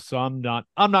rules, so I'm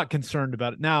not concerned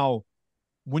about it. Now,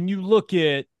 when you look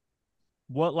at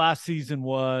what last season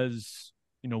was,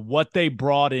 what they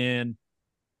brought in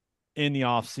the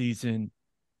offseason,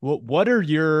 what are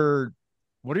your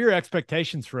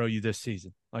expectations for OU this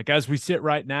season? Like, as we sit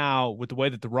right now with the way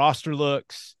that the roster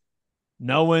looks,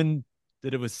 knowing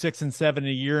that it was 6-7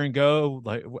 a year ago,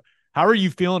 like, how are you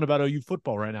feeling about OU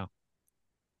football right now?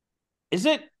 Is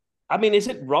it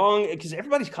wrong? Because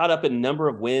everybody's caught up in number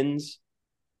of wins.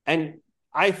 And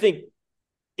I think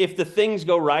if the things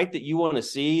go right that you want to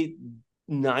see,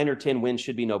 9 or 10 wins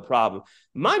should be no problem.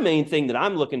 My main thing that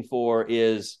I'm looking for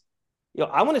is,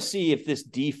 I want to see if this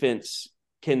defense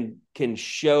can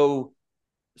show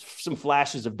some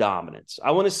flashes of dominance.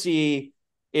 I want to see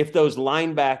if those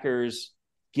linebackers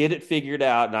get it figured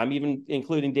out. And I'm even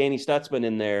including Danny Stutzman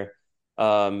in there.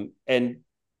 And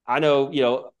I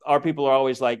know, our people are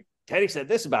always like, Teddy said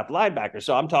this about the linebacker.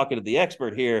 So I'm talking to the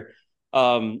expert here.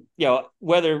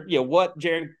 Whether, what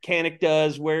Jaron Kanik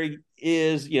does, where he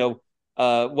is,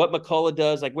 what McCullough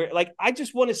does, I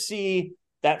just want to see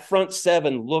that front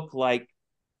seven look like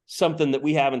something that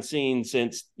we haven't seen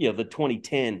since, the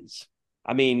 2010s.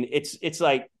 I mean, it's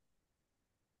like,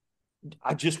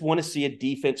 I just want to see a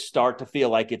defense start to feel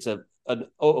like it's an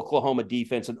Oklahoma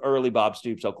defense, an early Bob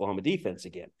Stoops Oklahoma defense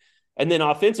again. And then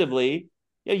offensively,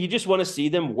 you just want to see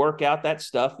them work out that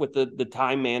stuff with the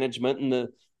time management and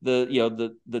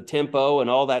the tempo and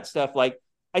all that stuff. Like,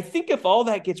 I think if all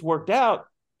that gets worked out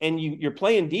and you're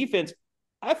playing defense,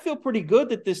 I feel pretty good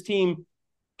that this team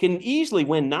can easily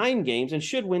win 9 games and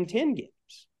should win 10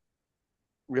 games.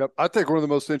 Yep. I think one of the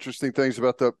most interesting things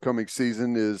about the upcoming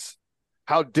season is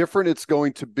how different it's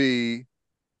going to be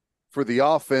for the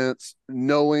offense,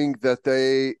 knowing that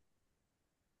they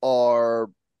are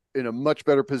in a much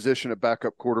better position at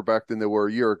backup quarterback than they were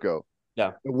a year ago.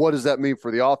 Yeah. And what does that mean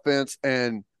for the offense?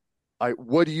 And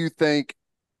what do you think?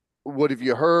 What have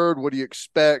you heard? What do you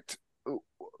expect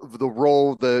of the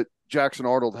role that Jackson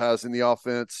Arnold has in the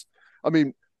offense? I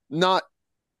mean, not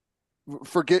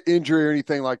forget injury or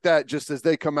anything like that. Just as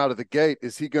they come out of the gate,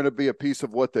 is he going to be a piece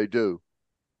of what they do?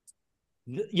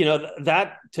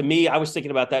 That to me, I was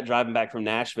thinking about that driving back from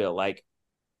Nashville. Like,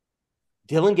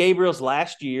 Dylan Gabriel's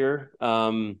last year,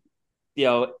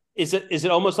 is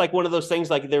it almost like one of those things,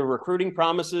 like they're recruiting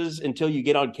promises until you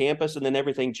get on campus and then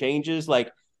everything changes?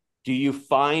 Like, do you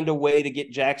find a way to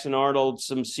get Jackson Arnold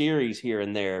some series here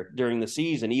and there during the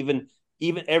season, even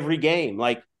every game?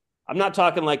 Like, I'm not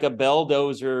talking like a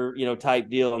belldozer, type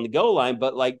deal on the goal line,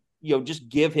 but like, just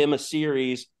give him a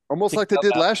series. Almost like they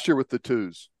did last year with the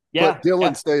twos. Yeah. But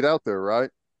Dylan stayed out there, right?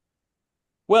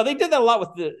 Well, they did that a lot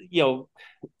with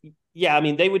I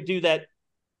mean, they would do that.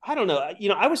 I don't know.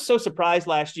 I was so surprised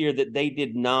last year that they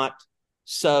did not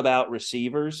sub out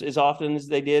receivers as often as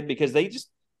they did, because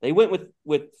they went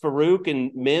with Farouk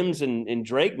and Mims and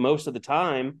Drake most of the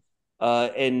time.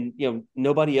 And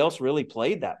nobody else really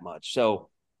played that much. So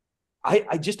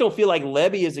I just don't feel like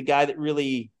Levy is a guy that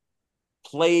really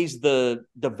plays the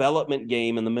development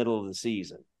game in the middle of the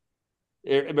season.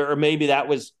 Or maybe that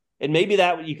was, and maybe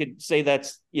that you could say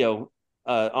that's,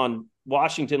 on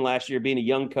Washington last year, being a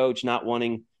young coach, not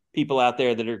wanting people out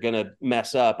there that are going to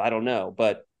mess up. I don't know,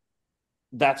 but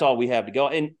that's all we have to go.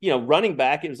 And, running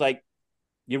back, it was like,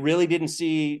 you really didn't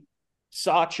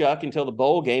saw Chuck until the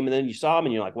bowl game. And then you saw him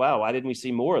and you're like, wow, why didn't we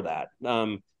see more of that?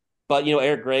 But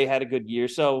Eric Gray had a good year.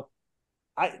 So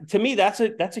to me, that's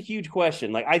a huge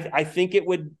question. Like, I think it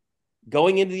would,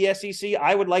 going into the SEC,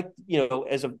 I would like,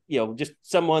 as a, just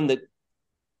someone that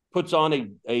puts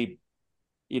on a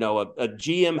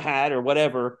GM hat or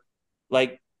whatever,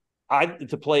 like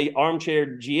to play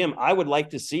armchair GM, I would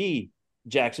like to see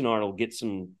Jackson Arnold get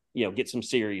some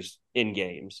series in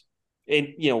games, and,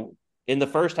 in the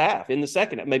first half, in the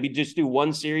second, maybe just do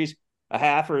one series, a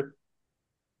half,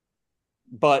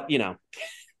 but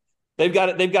they've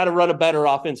got to run a better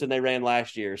offense than they ran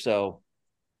last year. So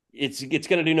it's going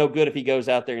to do no good if he goes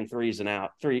out there and three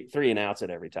and outs at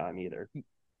every time either.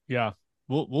 Yeah.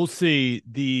 We'll see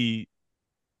the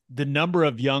number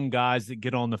of young guys that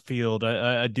get on the field.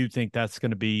 I do think that's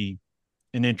going to be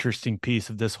an interesting piece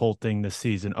of this whole thing this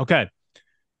season. Okay.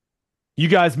 You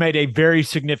guys made a very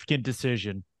significant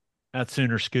decision at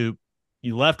Sooner Scoop.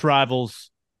 You left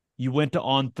Rivals. You went to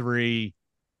On3.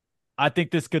 I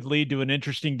think this could lead to an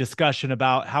interesting discussion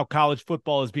about how college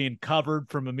football is being covered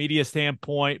from a media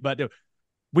standpoint, but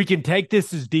we can take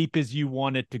this as deep as you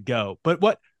want it to go. But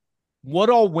what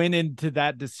all went into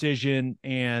that decision,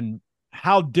 and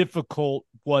how difficult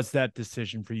was that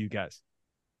decision for you guys?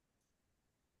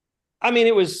 I mean,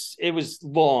 it was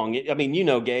long. I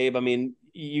mean, Gabe, I mean,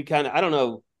 you kind of, I don't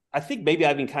know. I think maybe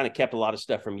I've been kind of kept a lot of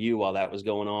stuff from you while that was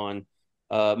going on,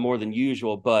 more than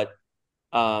usual. But,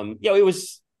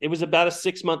 it was about a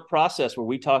 6-month process where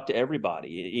we talked to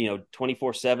everybody.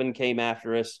 24/7 came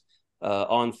after us.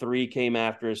 On3 came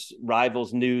after us.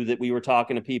 Rivals knew that we were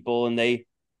talking to people, and they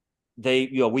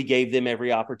we gave them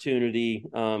every opportunity,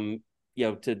 to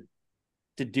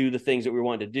do the things that we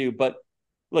wanted to do. But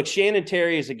look, Shannon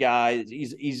Terry is a guy.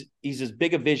 He's as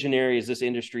big a visionary as this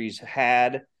industry's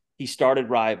had. He started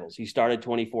Rivals. He started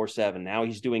 24/7. Now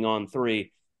he's doing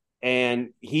On3. And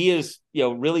he is,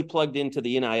 really plugged into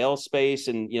the NIL space.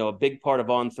 And, a big part of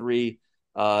On3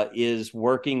 is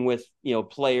working with,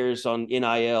 players on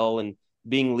NIL and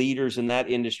being leaders in that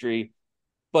industry.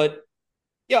 But,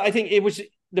 I think it was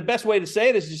the best way to say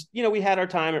it is just, we had our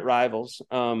time at Rivals.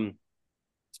 I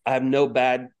have no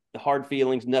hard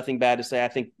feelings, nothing bad to say. I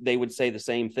think they would say the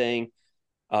same thing.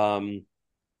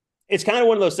 It's kind of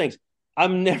one of those things.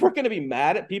 I'm never going to be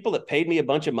mad at people that paid me a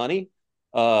bunch of money,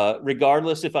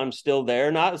 regardless if I'm still there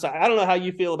or not. So I don't know how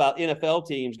you feel about NFL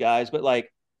teams, guys, but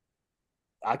like,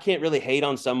 I can't really hate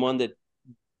on someone that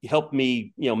helped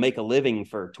me, make a living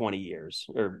for 20 years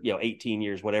or, 18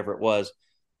 years, whatever it was.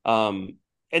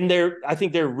 I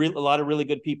think there are a lot of really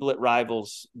good people at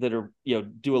Rivals that are,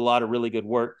 do a lot of really good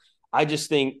work. I just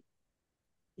think,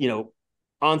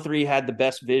 On3 had the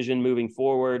best vision moving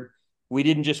forward. We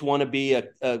didn't just want to be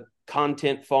a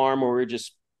content farm where we're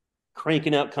just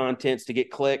cranking out contents to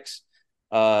get clicks.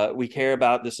 We care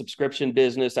about the subscription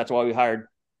business. That's why we hired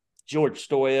George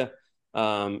Stoya,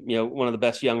 one of the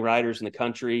best young writers in the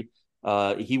country.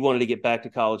 He wanted to get back to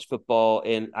college football,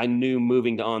 and I knew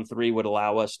moving to On3 would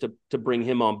allow us to bring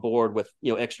him on board with,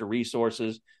 extra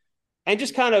resources and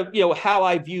just kind of, how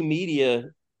I view media.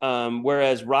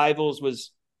 Whereas Rivals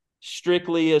was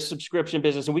strictly a subscription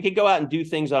business, and we could go out and do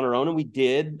things on our own. And we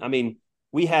did. I mean,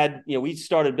 we had, we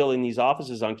started building these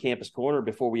offices on Campus Corner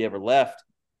before we ever left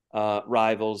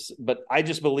Rivals. But I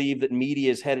just believe that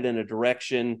media is headed in a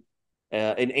direction,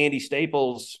 and Andy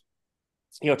Staples,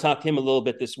 talked to him a little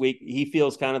bit this week. He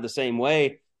feels kind of the same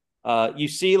way. You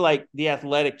see like The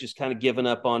Athletic just kind of giving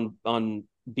up on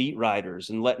beat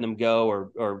writers and letting them go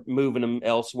or moving them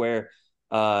elsewhere.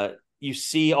 You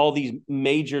see all these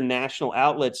major national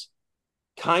outlets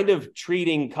kind of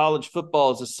treating college football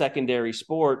as a secondary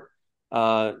sport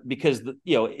because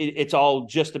it's all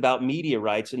just about media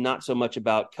rights and not so much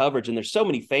about coverage. And there's so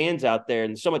many fans out there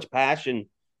and so much passion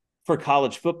for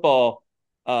college football.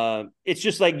 It's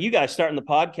just like you guys starting the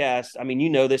podcast. I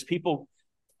mean, this people,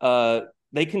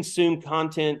 they consume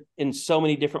content in so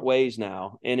many different ways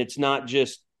now. And it's not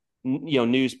just,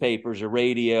 newspapers or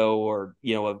radio or,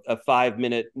 a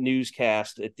 5-minute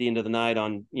newscast at the end of the night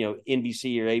on,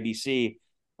 NBC or ABC.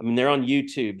 I mean, they're on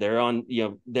YouTube, they're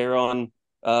on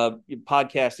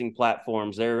podcasting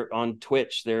platforms, they're on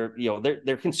Twitch,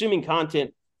 they're consuming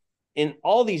content in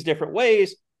all these different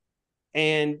ways.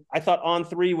 And I thought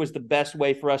On3 was the best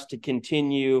way for us to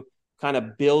continue kind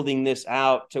of building this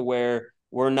out to where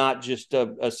we're not just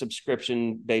a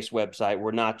subscription-based website.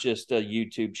 We're not just a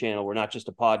YouTube channel. We're not just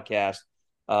a podcast.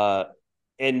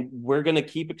 And we're going to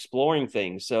keep exploring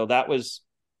things. So that was,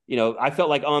 I felt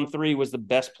like On3 was the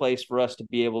best place for us to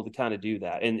be able to kind of do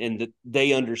that. And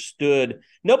they understood.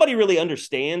 Nobody really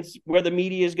understands where the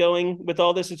media is going with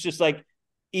all this. It's just like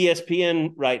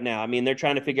ESPN right now. I mean, they're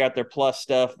trying to figure out their plus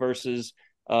stuff versus,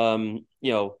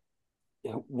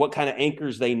 what kind of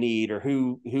anchors they need or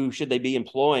who should they be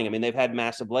employing. I mean, they've had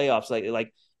massive layoffs.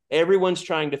 Like everyone's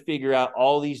trying to figure out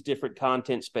all these different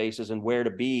content spaces and where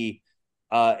to be.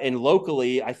 And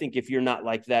locally, I think if you're not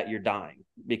like that, you're dying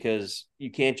because you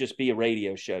can't just be a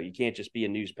radio show. You can't just be a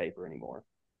newspaper anymore.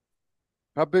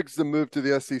 How big's the move to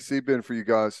the SEC been for you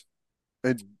guys?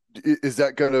 And is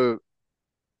that going to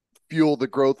fuel the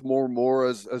growth more and more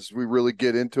as we really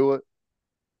get into it?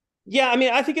 Yeah, I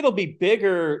mean, I think it'll be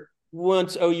bigger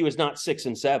once OU is not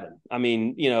 6-7. I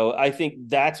mean, I think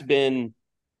that's been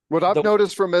what I've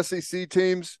noticed from SEC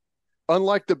teams,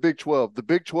 unlike the Big 12. The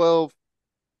Big 12,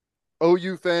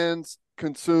 OU fans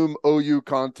consume OU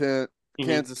content. Mm-hmm.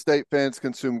 Kansas State fans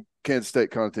consume Kansas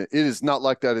State content. It is not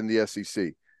like that in the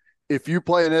SEC. If you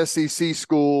play an SEC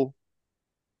school,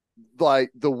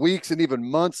 like the weeks and even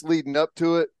months leading up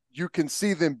to it, you can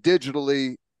see them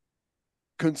digitally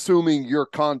consuming your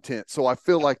content. So I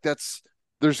feel like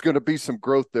there's going to be some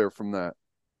growth there from that.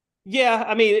 Yeah,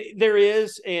 I mean, there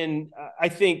is. And I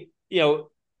think, the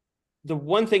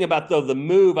one thing about the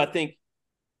move, I think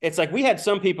it's like we had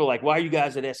some people like, why are you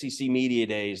guys at SEC Media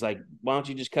Days? Like, why don't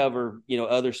you just cover,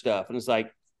 other stuff? And it's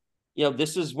like,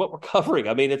 this is what we're covering.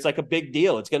 I mean, it's like a big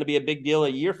deal. It's going to be a big deal a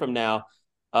year from now.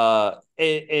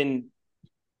 And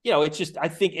it's just, I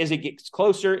think as it gets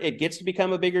closer, it gets to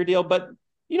become a bigger deal. But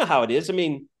you know how it is. I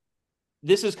mean,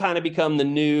 this has kind of become the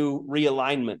new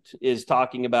realignment is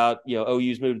talking about,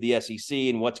 OU's move to the SEC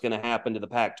and what's going to happen to the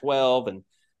Pac-12.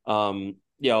 And,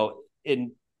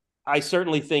 and I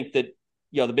certainly think that,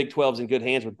 the Big 12 is in good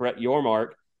hands with Brett Yormark.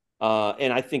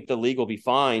 And I think the league will be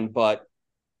fine. But,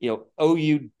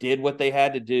 OU did what they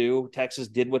had to do. Texas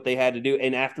did what they had to do.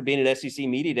 And after being at SEC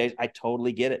Media Days, I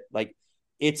totally get it. Like,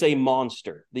 it's a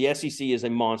monster. The SEC is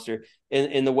a monster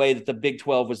in the way that the Big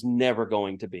 12 was never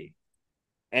going to be.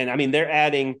 And I mean, they're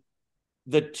adding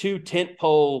the 2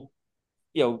 tentpole,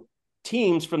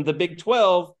 teams from the Big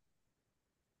 12,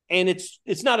 and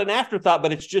it's not an afterthought,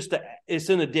 but it's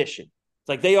an addition. It's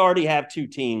like they already have 2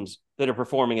 teams that are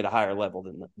performing at a higher level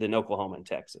than Oklahoma and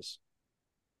Texas.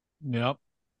 Yep.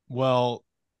 Well,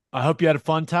 I hope you had a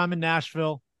fun time in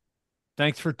Nashville.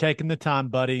 Thanks for taking the time,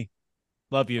 buddy.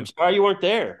 Love you. I'm sorry you weren't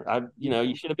there.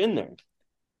 You should have been there.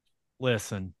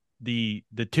 Listen. The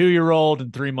 2-year-old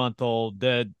and 3-month-old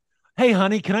did. Hey,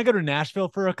 honey, can I go to Nashville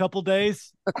for a couple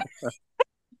days?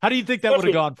 How do you think that would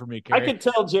have gone for me, Carey? I could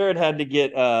tell Jared had to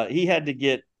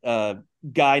get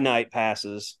guy night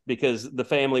passes because the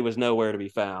family was nowhere to be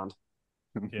found.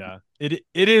 Yeah, it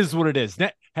is what it is.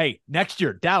 Hey, next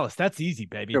year, Dallas, that's easy,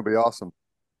 baby. It'll be awesome.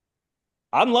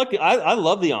 I'm lucky. I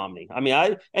love the Omni. I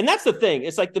mean, and that's the thing.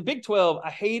 It's like the Big 12. I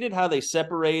hated how they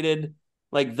separated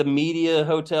like the media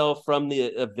hotel from the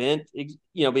event,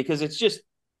 because it's just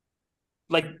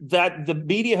like that. The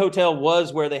media hotel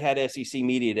was where they had SEC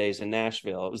media days in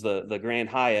Nashville. It was the Grand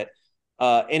Hyatt.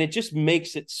 And it just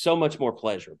makes it so much more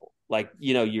pleasurable. Like,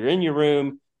 you're in your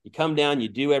room, you come down, you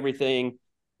do everything.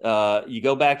 You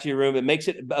go back to your room. It makes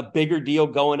it a bigger deal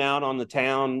going out on the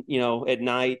town, at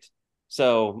night.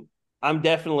 So I'm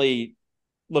definitely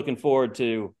looking forward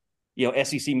to,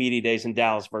 SEC media days in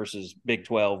Dallas versus Big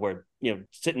 12, where,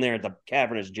 sitting there at the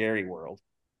cavernous Jerry world.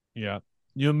 Yeah.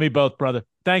 You and me both, brother.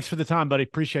 Thanks for the time, buddy.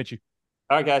 Appreciate you.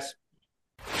 All right, guys.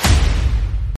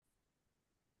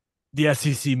 The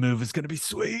SEC move is going to be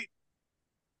sweet.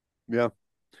 Yeah.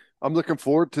 I'm looking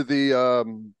forward to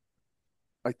the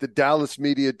Dallas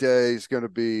media day is going to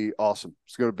be awesome.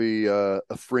 It's going to be a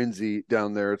frenzy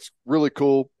down there. It's really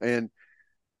cool. And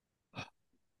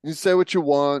you say what you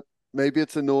want. Maybe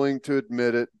it's annoying to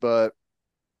admit it, but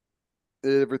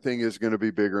everything is going to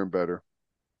be bigger and better.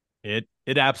 It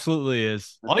absolutely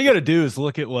is. All you got to do is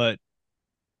look at what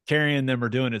Carey and them are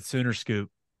doing at Sooner Scoop.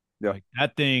 Yeah. Like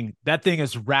that thing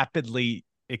is rapidly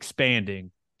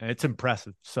expanding. And it's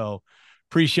impressive. So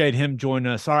appreciate him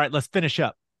joining us. All right, let's finish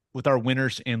up with our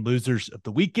winners and losers of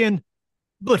the weekend.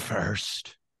 But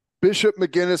first, Bishop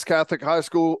McGuinness Catholic High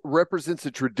School represents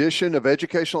a tradition of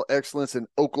educational excellence in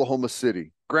Oklahoma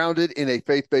City. Grounded in a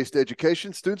faith-based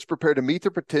education, students prepare to meet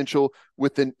their potential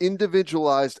with an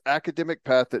individualized academic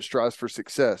path that strives for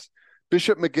success.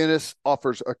 Bishop McGuinness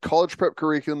offers a college prep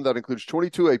curriculum that includes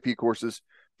 22 AP courses,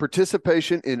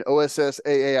 participation in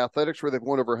OSSAA athletics, where they've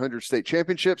won over 100 state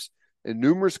championships, and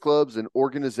numerous clubs and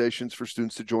organizations for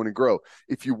students to join and grow.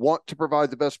 If you want to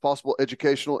provide the best possible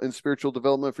educational and spiritual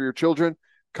development for your children,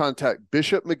 contact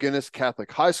Bishop McGuinness Catholic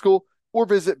High School or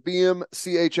visit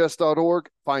bmchs.org.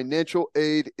 Financial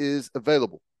aid is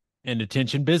available. And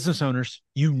attention business owners,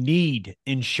 you need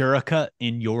Insurica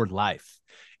in your life.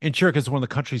 Insurica is one of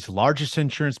the country's largest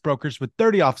insurance brokers with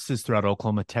 30 offices throughout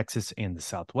Oklahoma, Texas, and the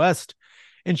Southwest.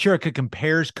 Insurica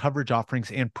compares coverage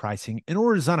offerings and pricing in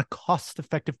order to design a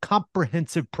cost-effective,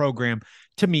 comprehensive program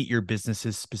to meet your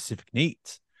business's specific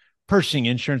needs. Purchasing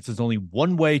insurance is only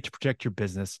one way to protect your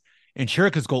business.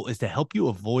 Insurica's goal is to help you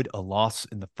avoid a loss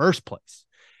in the first place.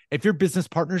 If your business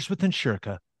partners with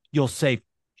Insurica, you'll save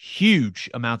huge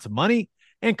amounts of money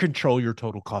and control your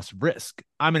total cost of risk.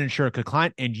 I'm an Insurica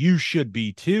client, and you should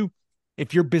be too.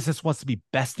 If your business wants to be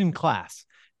best in class,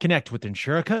 connect with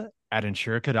Insurica at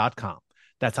insurica.com.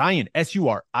 That's INSURICA.com.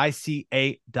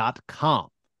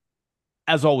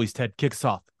 As always, Ted, kick us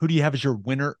off. Who do you have as your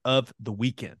winner of the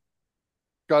weekend?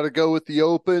 Got to go with the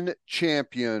Open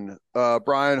champion,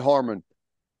 Brian Harman.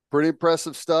 Pretty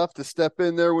impressive stuff to step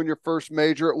in there when you're first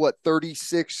major at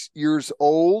 36 years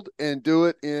old and do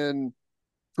it in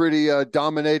pretty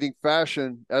dominating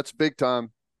fashion. That's big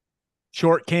time.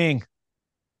 Short king.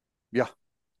 Yeah.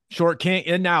 Short king.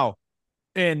 And now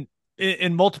in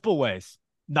multiple ways,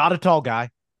 not a tall guy.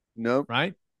 No.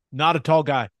 Right? Not a tall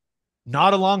guy.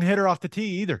 Not a long hitter off the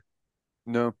tee either.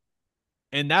 No.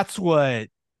 And that's what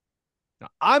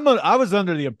I was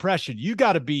under the impression you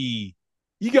got to be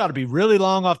really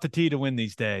long off the tee to win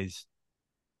these days.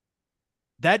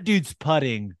 That dude's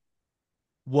putting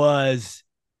was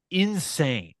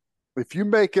insane. If you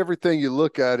make everything you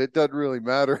look at, it doesn't really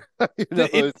matter.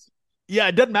 It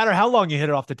doesn't matter how long you hit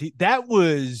it off the tee. That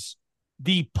was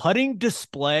the putting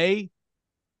display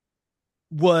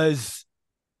was,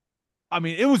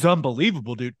 it was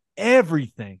unbelievable, dude.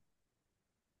 Everything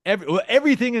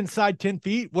inside 10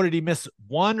 feet. What did he miss?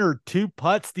 1 or 2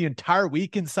 putts the entire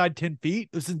week inside 10 feet?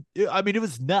 It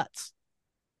was nuts.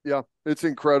 Yeah, it's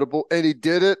incredible. And he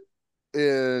did it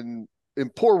in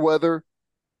poor weather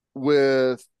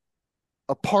with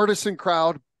a partisan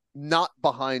crowd not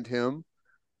behind him,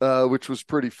 which was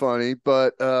pretty funny.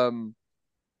 But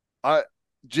I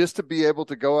just to be able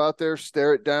to go out there,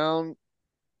 stare it down,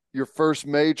 your first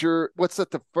major. What's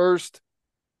that? The first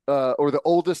or the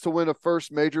oldest to win a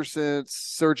first major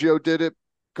since Sergio did it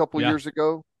a couple years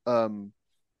ago.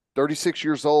 36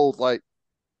 years old. Like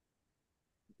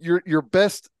your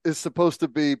best is supposed to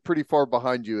be pretty far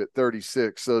behind you at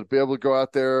 36. So to be able to go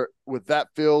out there with that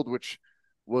field, which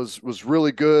was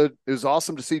really good. It was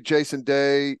awesome to see Jason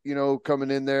Day,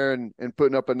 coming in there and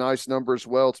putting up a nice number as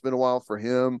well. It's been a while for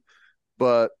him,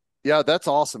 but yeah, that's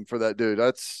awesome for that dude.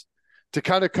 That's to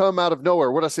kind of come out of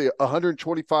nowhere. What I say,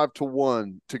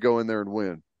 125-1 to go in there and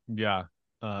win. Yeah.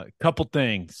 Couple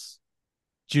things.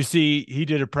 Did you see he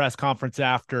did a press conference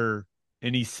after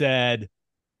and he said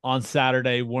on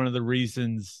Saturday, one of the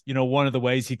reasons, one of the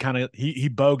ways he kind of he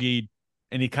bogeyed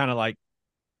and he kind of like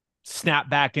snapped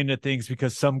back into things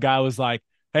because some guy was like,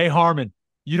 "Hey Harman,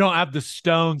 you don't have the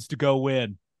stones to go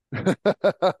win." And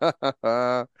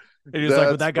he was like,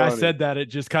 when that guy said that, it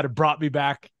just kind of brought me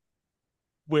back,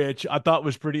 which I thought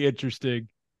was pretty interesting.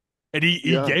 And he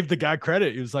gave the guy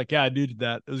credit. He was like, "Yeah, I needed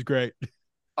that. It was great."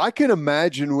 I can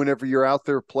imagine whenever you're out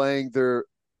there playing there,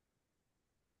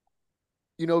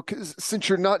 'cause since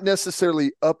you're not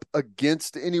necessarily up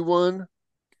against anyone,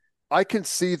 I can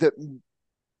see that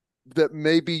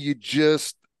maybe you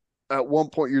just at one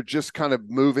point you're just kind of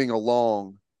moving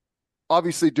along,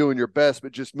 obviously doing your best,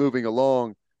 but just moving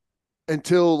along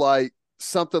until like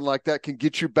something like that can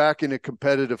get you back in a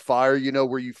competitive fire,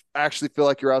 where you actually feel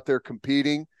like you're out there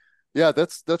competing. Yeah,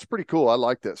 that's pretty cool. I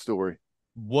like that story.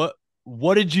 What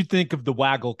did you think of the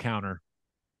waggle counter?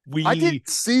 I didn't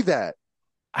see that.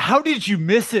 How did you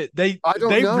miss it? I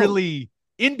don't know. Really,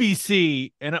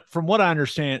 NBC, and from what I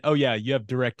understand, oh yeah, you have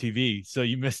DirecTV, so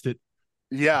you missed it.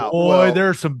 Yeah. Boy, there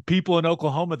are some people in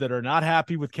Oklahoma that are not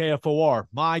happy with KFOR.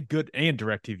 My good, and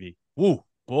DirecTV. Woo,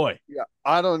 boy. Yeah,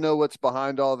 I don't know what's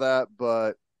behind all that,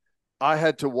 but I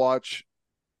had to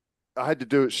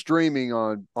do it streaming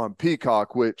on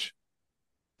Peacock, which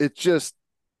it just,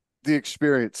 the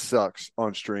experience sucks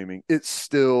on streaming. It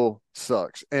still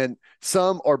sucks. And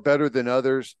some are better than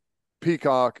others.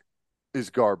 Peacock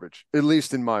is garbage, at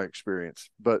least in my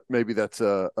experience, but maybe that's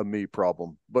a me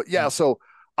problem. But yeah, so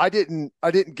I didn't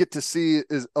get to see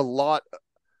a lot.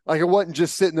 Like, I wasn't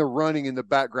just sitting there running in the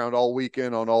background all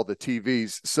weekend on all the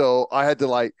TVs. So I had to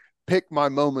like pick my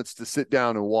moments to sit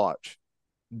down and watch.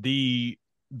 The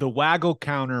waggle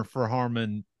counter for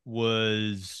Harman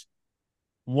was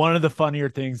one of the funnier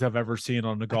things I've ever seen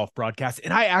on the golf broadcast.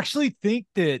 And I actually think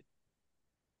that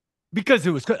because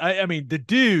it was, the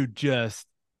dude just,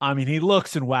 he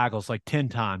looks and waggles like 10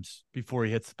 times before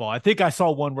he hits the ball. I think I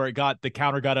saw one where the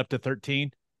counter got up to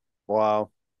 13. Wow.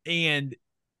 And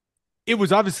it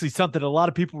was obviously something a lot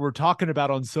of people were talking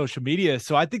about on social media.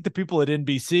 So I think the people at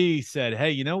NBC said,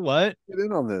 "Hey, you know what? Get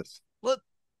in on this.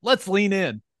 Let's lean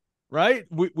in." Right?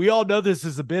 We all know this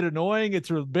is a bit annoying. It's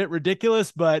a bit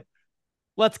ridiculous, but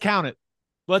let's count it.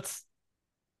 Let's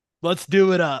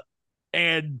do it up.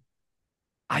 And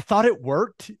I thought it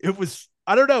worked. It was,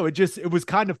 I don't know. It was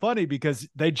kind of funny because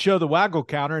they'd show the waggle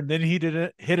counter and then he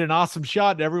didn't hit an awesome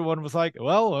shot. And everyone was like,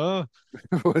 well,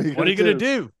 what are you going to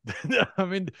do?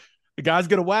 The guy's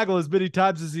going to waggle as many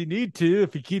times as he need to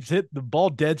if he keeps hitting the ball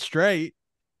dead straight.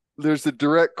 There's a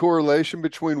direct correlation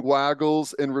between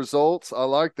waggles and results. I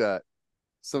like that.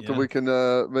 Something we can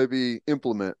maybe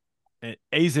implement. And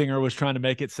Azinger was trying to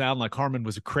make it sound like Harman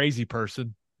was a crazy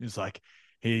person. He was like,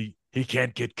 he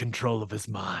can't get control of his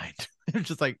mind. It's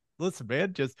just like, listen,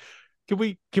 man, just can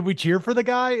we cheer for the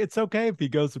guy? It's okay if he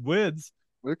goes and wins.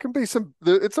 There can be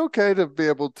it's okay to be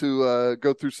able to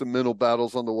go through some mental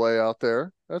battles on the way out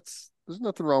there. There's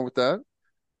nothing wrong with that.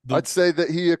 I'd say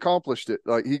that he accomplished it.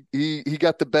 Like he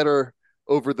got the better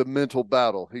over the mental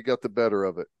battle. He got the better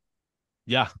of it.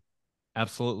 Yeah,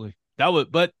 absolutely.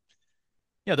 But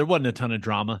yeah, there wasn't a ton of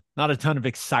drama, not a ton of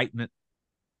excitement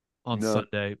on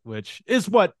Sunday, which is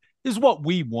what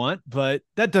we want, but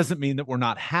that doesn't mean that we're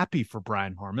not happy for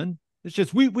Brian Harman. It's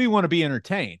just we want to be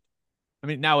entertained.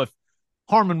 Now if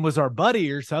Harman was our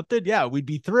buddy or something, yeah, we'd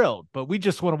be thrilled, but we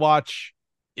just want to watch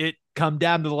it come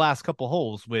down to the last couple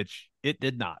holes, which it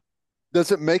did not.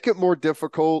 Does it make it more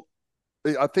difficult?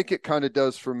 I think it kind of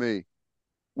does for me.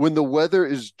 When the weather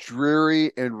is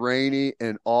dreary and rainy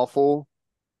and awful,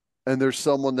 and there's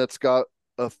someone that's got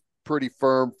a pretty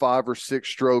firm 5 or 6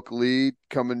 stroke lead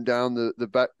coming down the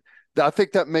back, I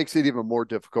think that makes it even more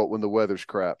difficult when the weather's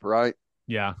crap, right?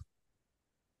 Yeah.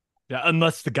 Yeah,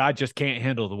 unless the guy just can't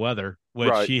handle the weather,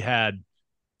 which he had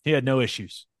no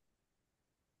issues.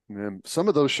 Man, some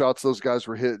of those shots those guys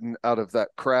were hitting out of that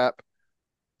crap,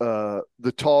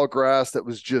 the tall grass that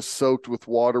was just soaked with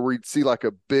water, where you'd see like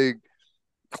a big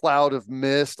cloud of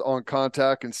mist on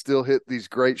contact and still hit these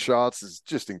great shots, is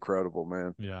just incredible,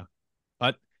 man. Yeah.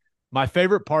 But my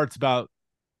favorite parts about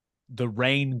the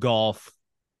rain golf,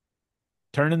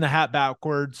 turning the hat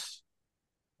backwards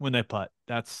when they putt.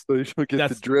 That's so you don't get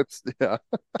the drips. Yeah.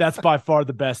 That's by far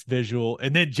the best visual.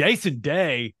 And then Jason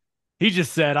Day, he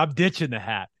just said, "I'm ditching the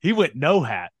hat." He went no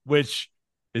hat, which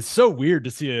is so weird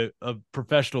to see a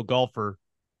professional golfer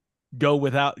go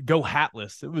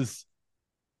hatless.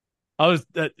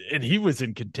 And he was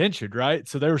in contention, right?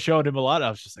 So they were showing him a lot. I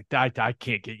was just like, I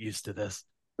can't get used to this.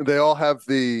 They all have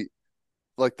the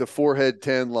forehead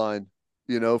tan line,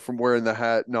 from wearing the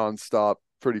hat nonstop.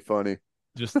 Pretty funny.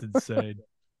 Just insane.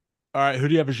 All right. Who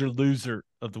do you have as your loser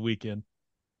of the weekend?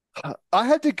 I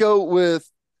had to go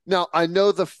with. Now I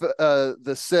know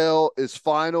the sale is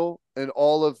final and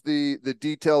all of the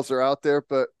details are out there,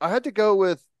 but I had to go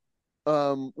with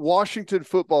Washington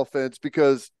football fans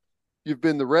because you've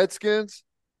been the Redskins,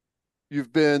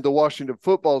 you've been the Washington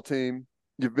football team,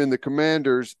 you've been the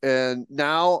Commanders, and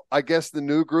now I guess the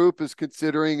new group is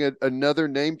considering another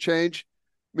name change.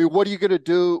 I mean, what are you going to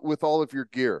do with all of your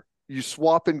gear? You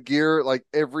swapping gear like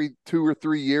every 2 or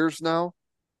 3 years now?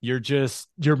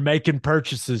 You're making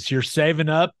purchases. You're saving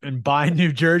up and buying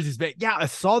new jerseys. But yeah, I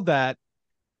saw that.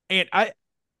 And I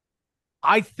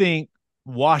think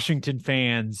Washington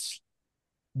fans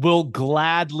will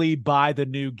gladly buy the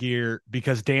new gear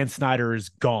because Dan Snyder is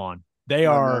gone. They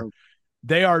are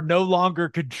no longer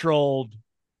controlled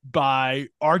by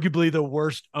arguably the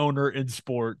worst owner in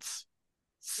sports.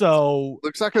 So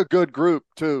looks like a good group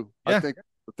too. Yeah. I think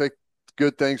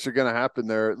good things are going to happen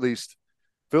there. At least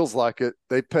feels like it.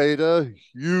 They paid a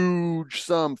huge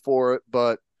sum for it,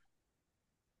 but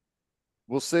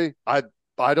we'll see. I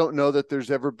don't know that there's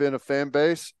ever been a fan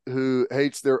base who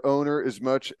hates their owner as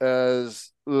much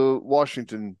as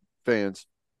Washington fans.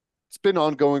 It's been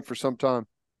ongoing for some time.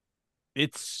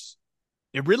 It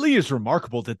really is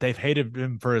remarkable that they've hated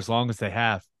him for as long as they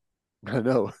have. I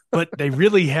know. But they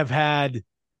really have had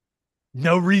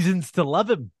no reasons to love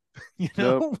him. You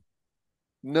know?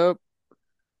 Nope.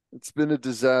 It's been a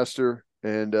disaster,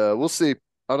 and we'll see.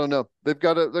 I don't know. They've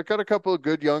got a couple of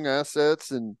good young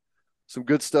assets and some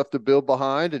good stuff to build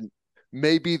behind, and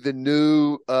maybe the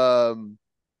new,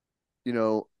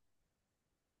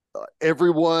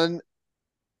 everyone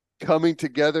coming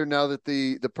together now that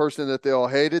the person that they all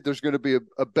hated, there's going to be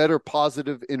a better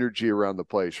positive energy around the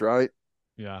place, right?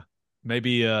 Yeah.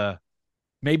 Maybe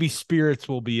spirits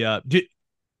will be up.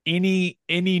 Any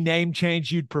name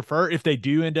change you'd prefer if they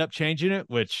do end up changing it,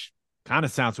 which kind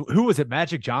of sounds, who was it?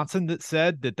 Magic Johnson that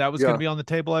said that was going to be on the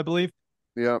table, I believe.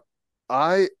 Yeah.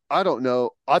 I don't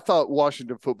know. I thought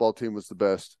Washington football team was the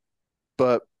best,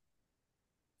 but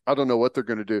I don't know what they're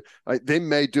going to do. They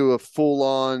may do a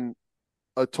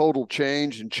total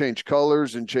change and change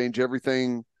colors and change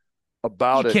everything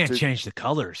about it. You can't change the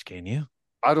colors, can you?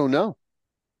 I don't know.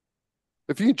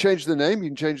 If you can change the name, you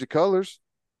can change the colors.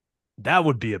 That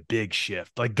would be a big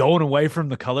shift. Like going away from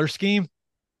the color scheme.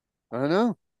 I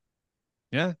know.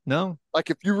 Yeah, no. Like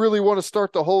if you really want to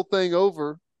start the whole thing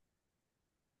over,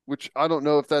 which I don't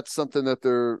know if that's something that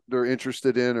they're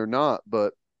interested in or not,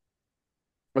 but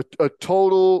a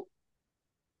total,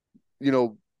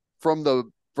 from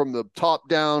the top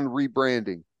down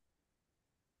rebranding.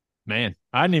 Man,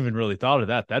 I hadn't even really thought of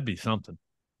that. That'd be something.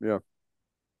 Yeah.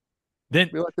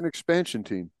 Then be like an expansion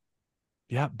team.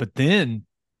 Yeah, but then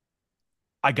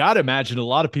I got to imagine a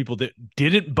lot of people that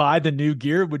didn't buy the new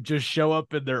gear would just show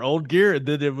up in their old gear and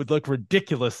then it would look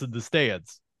ridiculous in the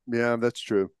stands. Yeah, that's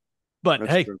true. But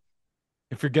that's hey, true.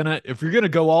 if you're gonna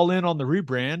go all in on the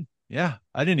rebrand, yeah,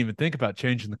 I didn't even think about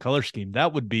changing the color scheme.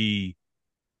 That would be.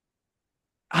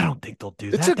 I don't think they'll do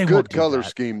that. It's a good color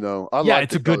scheme, though.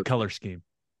 It's a good color scheme.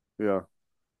 Yeah,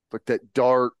 like that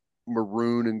dark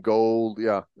maroon and gold.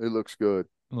 Yeah, it looks good.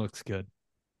 It looks good.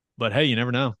 But hey, you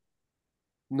never know.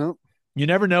 Nope. You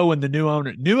never know when the new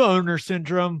owner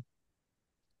syndrome.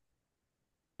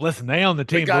 Listen, they own the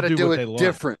team. We got to do it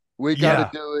different. We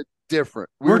got to do it different.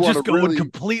 We're just going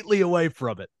completely away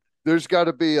from it. There's got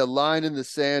to be a line in the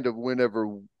sand of whenever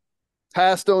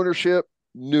past ownership,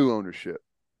 new ownership.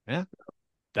 Yeah,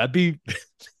 that'd be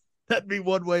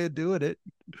one way of doing it.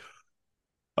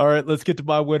 All right, let's get to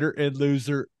my winner and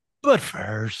loser. But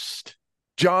first,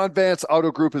 John Vance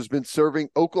Auto Group has been serving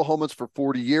Oklahomans for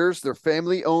 40 years. They're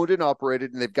family owned and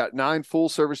operated, and they've got 9 full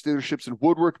service dealerships in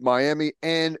Woodward, Miami,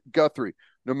 and Guthrie.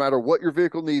 No matter what your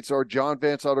vehicle needs are, John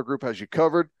Vance Auto Group has you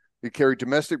covered. They carry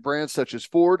domestic brands such as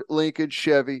Ford, Lincoln,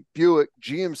 Chevy, Buick,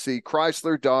 GMC,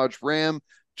 Chrysler, Dodge, Ram,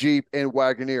 Jeep, and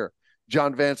Wagoneer.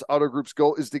 John Vance Auto Group's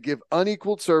goal is to give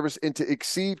unequaled service and to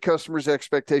exceed customers'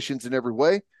 expectations in every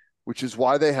way, which is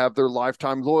why they have their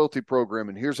lifetime loyalty program.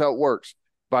 And here's how it works.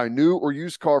 Buy a new or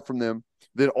used car from them,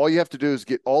 then all you have to do is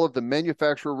get all of the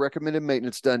manufacturer recommended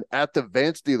maintenance done at the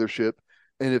Vance dealership.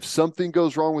 And if something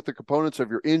goes wrong with the components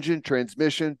of your engine,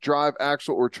 transmission, drive,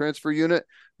 axle, or transfer unit,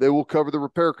 they will cover the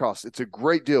repair costs. It's a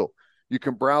great deal. You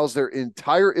can browse their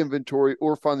entire inventory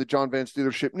or find the John Vance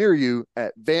dealership near you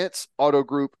at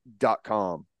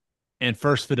vanceautogroup.com. And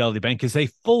First Fidelity Bank is a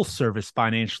full-service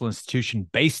financial institution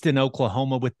based in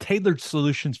Oklahoma with tailored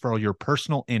solutions for all your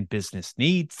personal and business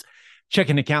needs.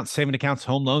 Checking accounts, saving accounts,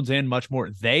 home loans, and much more.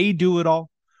 They do it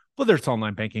all. Whether it's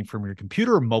online banking from your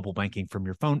computer or mobile banking from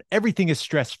your phone, everything is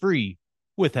stress-free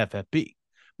with FFB.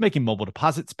 Making mobile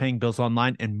deposits, paying bills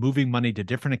online, and moving money to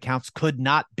different accounts could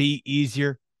not be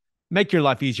easier. Make your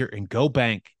life easier and go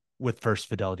bank with First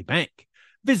Fidelity Bank.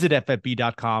 Visit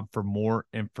ffb.com for more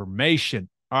information.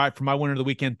 All right, for my winner of the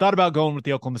weekend, thought about going with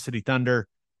the Oklahoma City Thunder.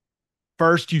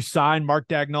 First, you sign Mark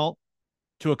Daigneault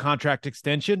to a contract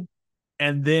extension,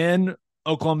 and then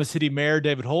Oklahoma City Mayor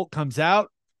David Holt comes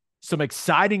out. Some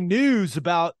exciting news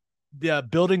about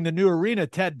building the new arena.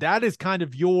 Ted, that is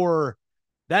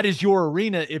your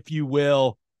arena, if you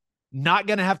will. Not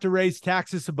going to have to raise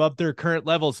taxes above their current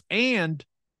levels, and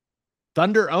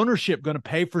Thunder ownership going to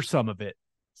pay for some of it.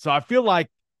 So I feel like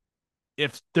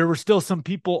if there were still some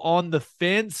people on the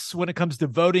fence when it comes to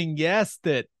voting yes,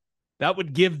 that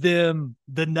would give them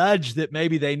the nudge that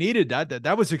maybe they needed.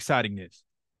 That was exciting news.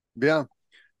 Yeah,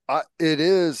 it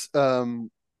is.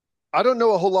 I don't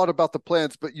know a whole lot about the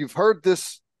plans, but you've heard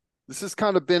this. This has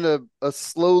kind of been a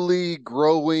slowly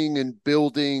growing and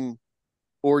building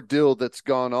ordeal that's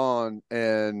gone on.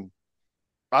 And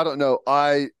I don't know.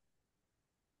 I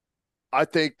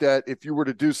think that if you were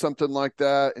to do something like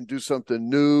that and do something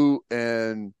new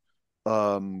and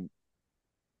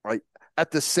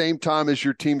at the same time as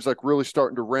your team's like really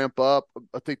starting to ramp up,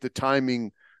 I think the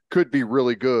timing could be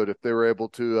really good if they were able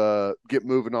to get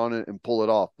moving on it and pull it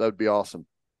off. That would be awesome.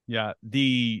 Yeah.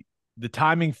 The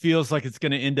timing feels like it's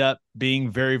going to end up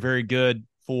being very, very good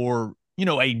for,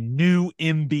 a new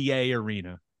NBA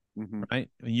arena, right?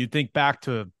 When you think back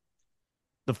to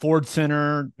the Ford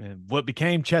Center and what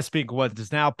became Chesapeake, what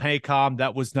is now Paycom,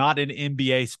 that was not an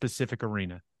NBA specific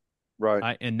arena.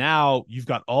 Right. And now you've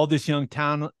got all this young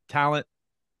talent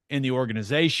in the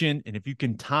organization. And if you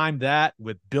can time that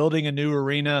with building a new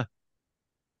arena,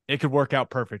 it could work out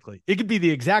perfectly. It could be the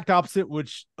exact opposite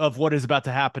of what is about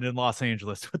to happen in Los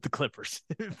Angeles with the Clippers.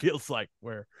 It feels like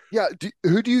where. Yeah.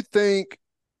 Where do you think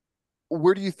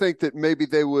that maybe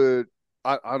they would,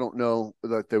 I don't know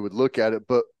that they would look at it,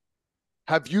 but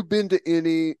have you been to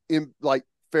any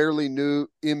fairly new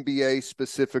NBA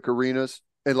specific arenas,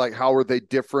 and how are they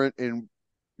different? And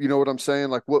you know what I'm saying?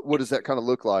 What does that kind of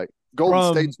look like?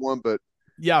 Golden State's one, but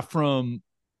yeah, from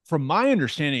my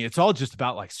understanding, it's all just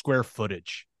about square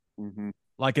footage.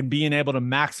 And being able to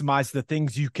maximize the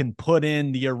things you can put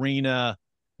in the arena,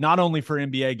 not only for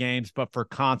NBA games, but for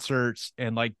concerts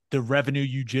and the revenue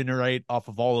you generate off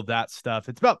of all of that stuff.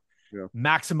 It's about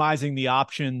maximizing the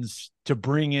options to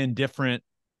bring in different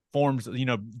forms,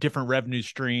 different revenue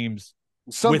streams.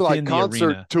 Some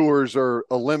concert tours are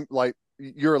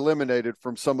you're eliminated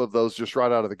from some of those just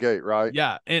right out of the gate, right?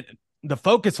 Yeah. And the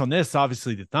focus on this,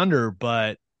 obviously the Thunder,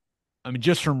 but I mean,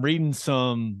 just from reading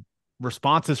some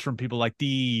responses from people,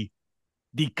 the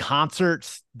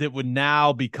concerts that would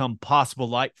now become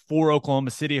possible, for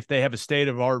Oklahoma City, if they have a state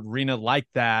of art arena like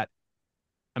that,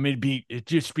 I mean, it'd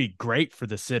just be great for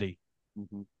the city.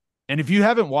 And if you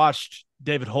haven't watched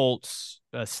David Holt's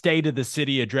State of the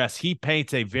City address, he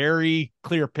paints a very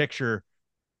clear picture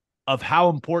of how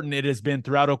important it has been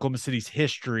throughout Oklahoma City's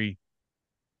history,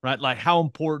 right? How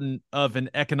important of an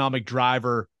economic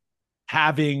driver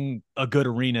having a good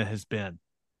arena has been.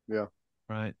 Yeah.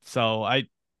 Right. So I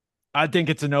think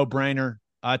it's a no-brainer.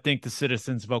 I think the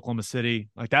citizens of Oklahoma City,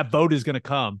 that vote is going to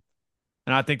come,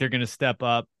 and I think they're going to step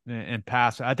up and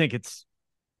pass. I think it's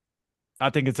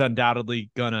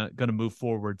undoubtedly gonna move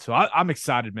forward. So I'm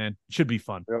excited, man. It should be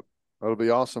fun. Yep. That'll be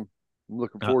awesome. I'm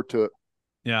looking forward to it.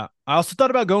 Yeah. I also thought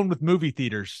about going with movie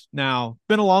theaters. Now,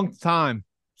 been a long time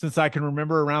since I can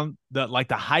remember around the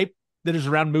hype that is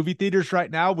around movie theaters right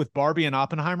now with Barbie and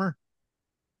Oppenheimer.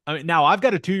 I mean, now I've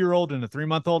got a 2-year-old and a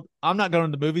 3-month-old. I'm not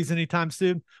going to the movies anytime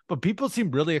soon, but people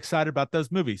seem really excited about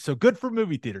those movies. So good for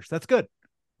movie theaters. That's good.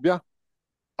 Yeah.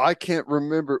 I can't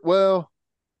remember. Well,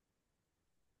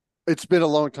 it's been a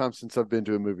long time since I've been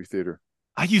to a movie theater.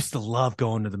 I used to love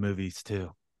going to the movies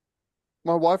too.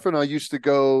 My wife and I used to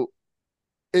go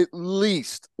at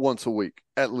least once a week,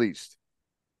 at least.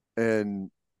 And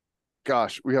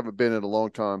gosh, we haven't been in a long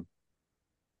time.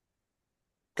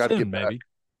 Got to get back. Maybe.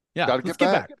 Yeah, let's get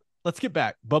back. Let's get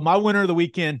back. But my winner of the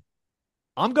weekend,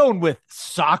 I'm going with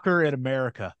soccer in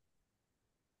America.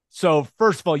 So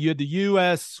first of all, you had the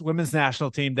U.S. women's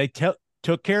national team. They took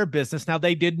care of business. Now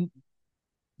they didn't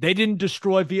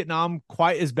destroy Vietnam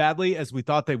quite as badly as we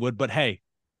thought they would. But hey,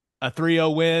 a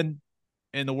 3-0 win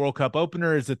in the World Cup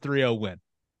opener is a 3-0 win,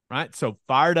 right? So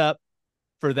fired up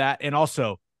for that. And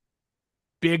also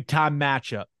big time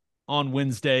matchup on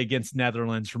Wednesday against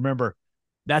Netherlands. Remember,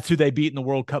 that's who they beat in the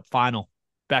World Cup final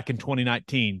back in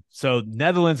 2019. So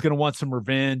Netherlands going to want some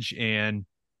revenge, and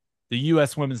the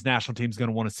U.S. women's national team is going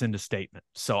to want to send a statement.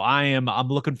 So I'm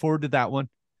looking forward to that one.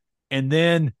 And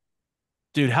then,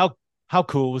 dude, how how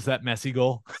cool was that Messi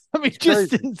goal? I mean, It's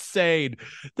just crazy. insane.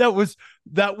 That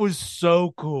was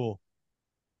so cool.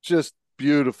 Just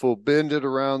beautiful. Bend it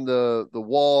around the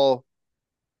wall,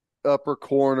 upper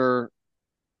corner.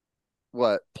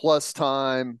 What plus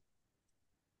time?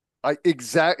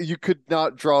 You could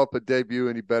not draw up a debut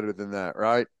any better than that,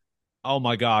 right? Oh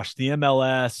my gosh, the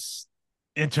MLS,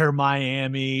 Inter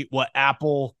Miami, what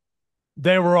Apple,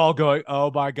 they were all going,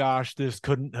 "Oh my gosh, this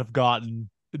couldn't have gone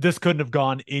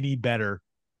any better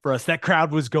for us." That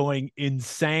crowd was going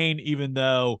insane, even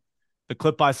though the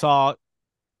clip I saw,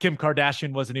 Kim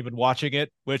Kardashian wasn't even watching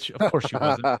it, which of course she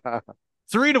wasn't.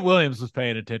 Serena Williams was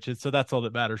paying attention, so that's all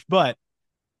that matters. But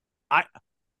I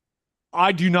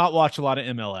I do not watch a lot of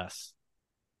MLS,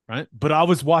 right? But I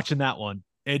was watching that one.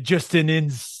 And just an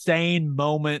insane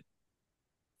moment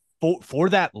for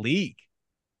that league,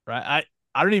 right?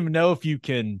 I don't even know if you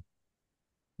can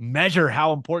measure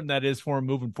how important that is for him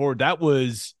moving forward. That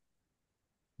was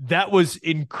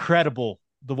incredible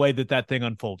the way that thing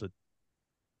unfolded.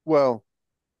 Well,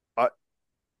 I,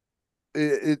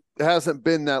 it hasn't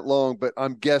been that long, but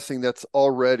I'm guessing that's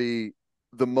already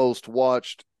the most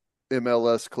watched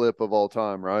MLS clip of all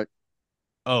time, right?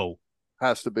 Oh,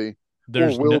 Has to be, or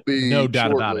there's will no be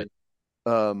doubt about shortly.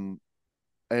 it.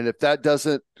 And if that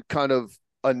doesn't kind of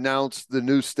announce the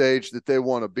new stage that they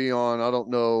want to be on, I don't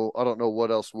know. I don't know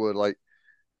what else would. Like,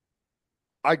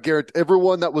 I guarantee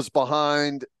everyone that was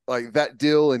behind like that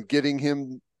deal and getting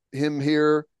him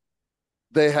here,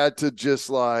 they had to just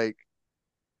like.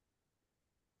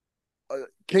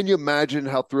 Can you imagine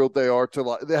how thrilled they are to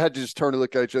like? They had to just turn and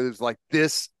look at each other. It's like,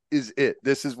 this is it.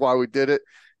 This is why we did it.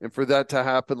 And for that to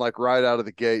happen like right out of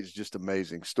the gate is just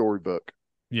amazing. Storybook.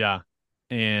 Yeah.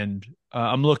 And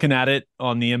I'm looking at it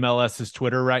on the MLS's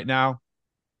Twitter right now.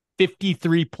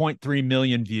 53.3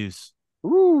 million views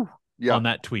Ooh, yeah. on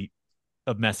that tweet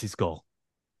of Messi's goal.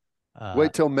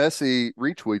 Wait till Messi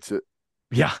retweets it.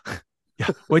 Yeah. Yeah.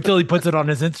 Wait till he puts it on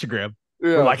his Instagram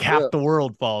where Yeah, like half yeah, the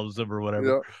world follows him or whatever.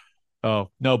 yeah.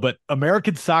 Oh, no, but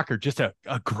American soccer, just a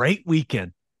great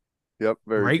weekend. Yep,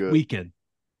 very Great good. weekend.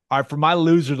 All right, for my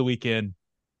loser of the weekend,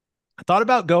 I thought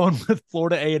about going with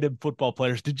Florida A&M football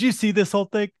players. Did you see this whole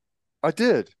thing? I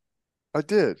did. I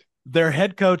did. Their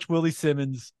head coach, Willie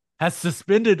Simmons, has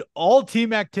suspended all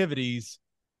team activities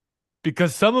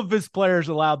because some of his players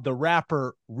allowed the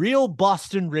rapper Real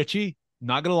Boston Richie,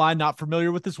 not going to lie, not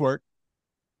familiar with his work,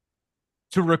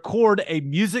 to record a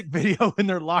music video in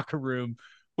their locker room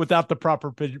without the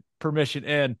proper permission.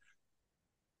 And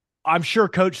I'm sure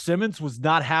Coach Simmons was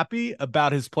not happy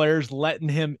about his players letting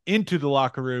him into the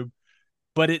locker room,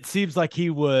 but it seems like he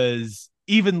was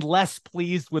even less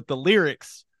pleased with the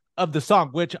lyrics of the song,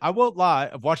 which I won't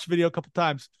lie, I've watched the video a couple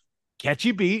times.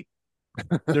 Catchy beat.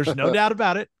 There's no doubt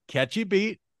about it. Catchy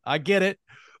beat. I get it.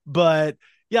 But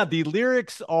yeah, the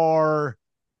lyrics they're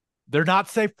not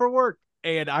safe for work.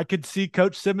 And I could see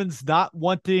Coach Simmons not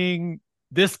wanting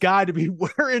this guy to be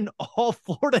wearing all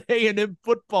Florida A&M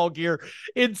football gear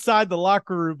inside the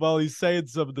locker room while he's saying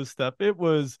some of this stuff. It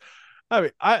was, I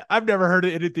mean, I've never heard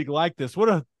of anything like this. What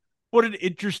an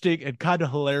interesting and kind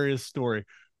of hilarious story.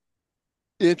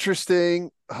 Interesting,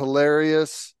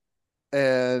 hilarious,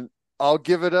 and I'll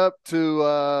give it up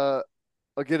to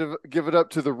give it up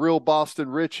to the Real Boston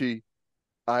Richie.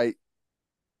 I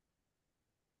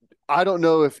don't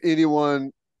know if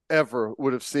anyone ever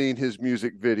would have seen his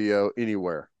music video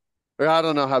anywhere. I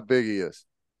don't know how big he is,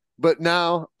 but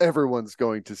now everyone's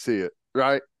going to see it,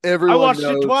 right? Everyone I watched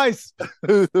knows it twice.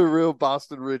 who the Real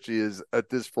Boston Richie is at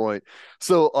this point.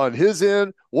 So on his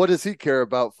end, what does he care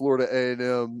about Florida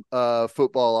A&M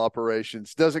football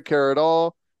operations? Doesn't care at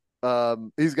all.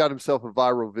 He's got himself a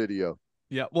viral video.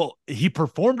 Yeah, well, he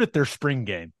performed at their spring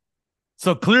game.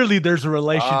 So clearly there's a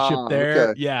relationship there.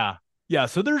 Okay. Yeah. Yeah,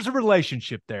 so there's a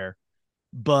relationship there.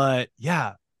 But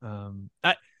yeah,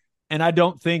 I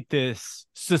don't think this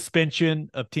suspension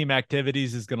of team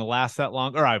activities is going to last that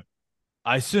long, or I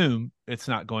assume it's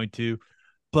not going to,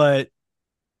 but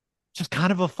just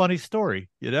kind of a funny story,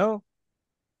 you know?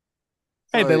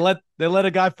 Hey, they let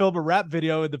a guy film a rap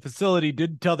video in the facility,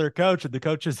 didn't tell their coach, and the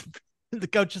coach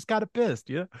is kind of pissed,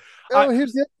 you know?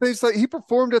 Here's the thing. It's like he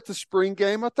performed at the spring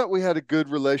game. I thought we had a good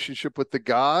relationship with the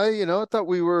guy. You know, I thought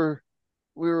we were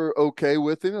okay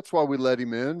with him. That's why we let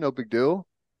him in. No big deal.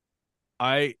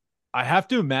 I have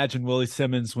to imagine Willie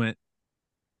Simmons went,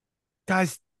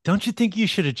 guys, don't you think you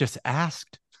should have just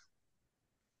asked?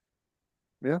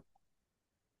 Yeah.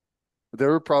 They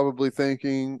were probably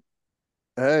thinking,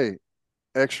 hey,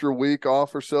 extra week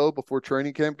off or so before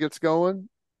training camp gets going.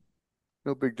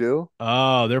 No big deal.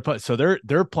 Oh,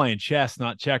 they're playing chess,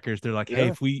 not checkers. They're like, hey,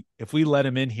 Yeah. if we let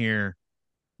him in here,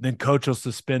 then coach will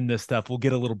suspend this stuff. We'll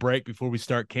get a little break before we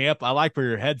start camp. I like where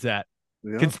your head's at.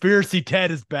 Yeah. Conspiracy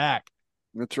Ted is back.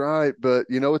 That's right. But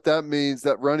you know what that means?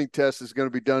 That running test is going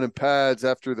to be done in pads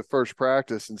after the first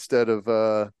practice instead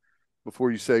of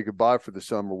before you say goodbye for the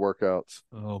summer workouts.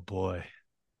 Oh boy.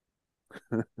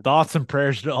 Thoughts and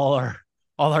prayers to all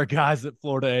our guys at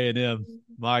Florida A&M.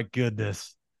 My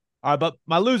goodness. All right, but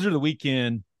my loser of the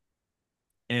weekend,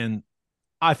 and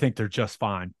I think they're just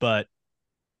fine, but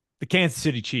the Kansas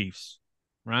City Chiefs,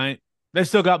 right? They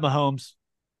still got Mahomes,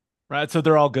 right? So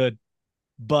they're all good.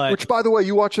 But which, by the way,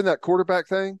 you watching that quarterback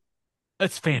thing?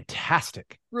 It's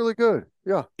fantastic. Really good.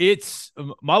 Yeah. It's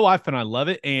my wife and I love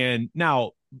it. And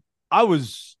now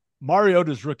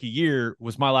Mariota's rookie year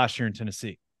was my last year in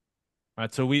Tennessee.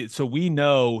 Right. So we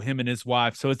know him and his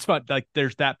wife. So it's fun. Like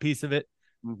there's that piece of it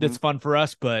that's fun for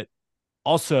us. But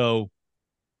also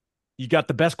you got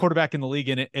the best quarterback in the league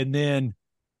in it. And then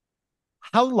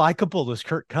how likable is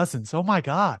Kirk Cousins? Oh my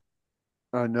God.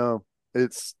 I know.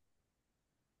 It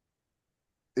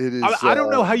is. I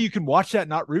don't know how you can watch that and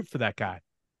not root for that guy.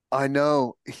 I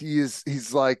know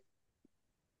he's like,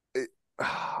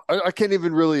 I can't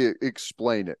even really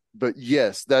explain it, but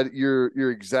yes, that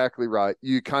you're exactly right.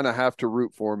 You kind of have to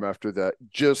root for him after that.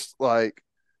 Just like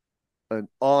an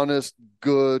honest,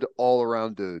 good all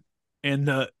around dude.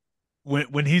 And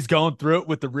when he's going through it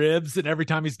with the ribs and every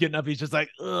time he's getting up, he's just like,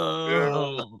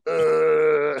 oh.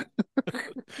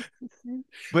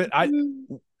 But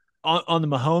on the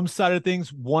Mahomes side of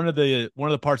things, one of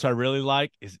the parts I really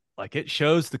like is like it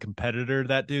shows the competitor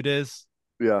that dude is.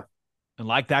 Yeah. And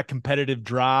like that competitive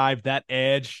drive, that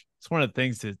edge. It's one of the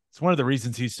things it's one of the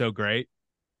reasons he's so great.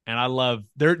 And I love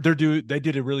they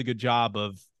did a really good job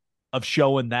of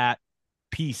showing that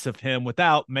piece of him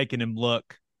without making him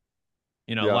look,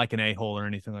 like an a-hole or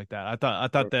anything like that. I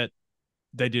thought that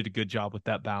they did a good job with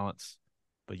that balance.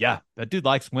 But yeah, that dude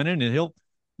likes winning and he'll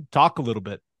talk a little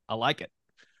bit. I like it.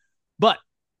 But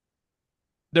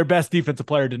their best defensive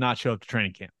player did not show up to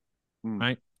training camp,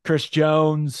 right? Chris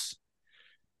Jones,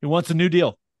 he wants a new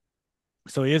deal.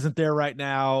 So he isn't there right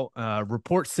now.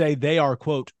 Reports say they are,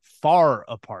 quote, far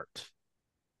apart.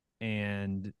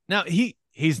 And now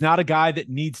he's not a guy that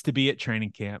needs to be at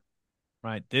training camp,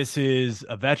 right? This is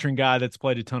a veteran guy that's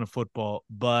played a ton of football,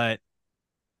 but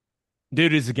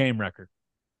dude is a game record.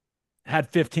 Had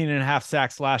 15 and a half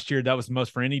sacks last year. That was the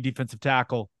most for any defensive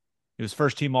tackle. He was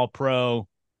first team All-Pro.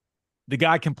 The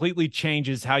guy completely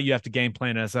changes how you have to game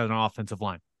plan as an offensive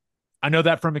line. I know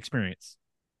that from experience.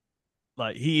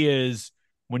 Like he is,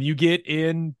 when you get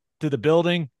into the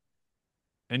building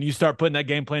and you start putting that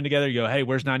game plan together, you go, hey,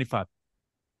 where's 95?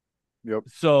 Yep.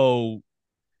 So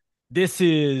this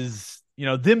is,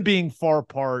 them being far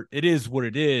apart. It is what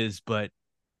it is, but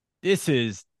this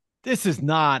is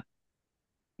not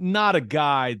a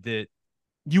guy that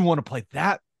you want to play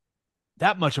that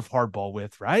much of hardball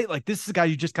with, right? Like this is a guy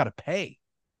you just got to pay,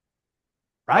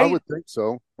 right? I would think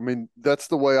so. I mean, that's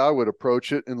the way I would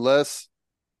approach it, unless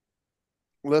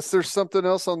there's something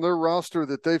else on their roster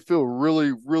that they feel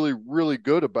really, really, really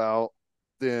good about.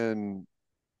 Then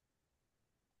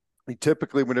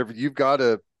typically, whenever you've got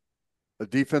a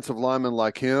defensive lineman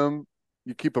like him,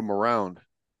 you keep him around,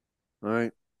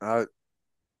 right? I'd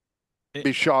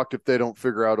be shocked if they don't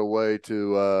figure out a way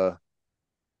to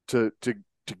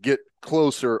get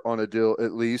closer on a deal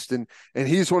at least. And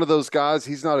he's one of those guys,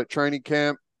 he's not at training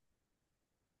camp.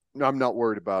 I'm not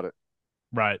worried about it.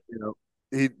 Right.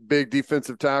 He big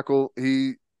defensive tackle.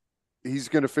 He's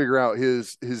going to figure out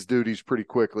his duties pretty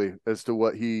quickly as to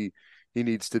what he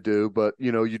needs to do. But,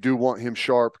 you do want him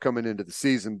sharp coming into the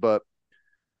season. But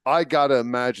I got to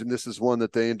imagine this is one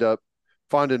that they end up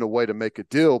finding a way to make a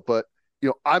deal. But,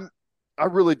 I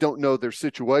really don't know their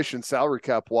situation salary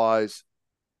cap wise.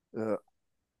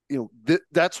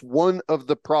 That's one of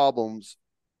the problems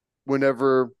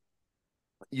whenever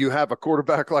you have a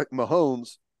quarterback like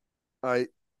Mahomes.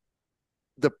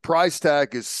 The price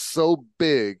tag is so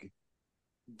big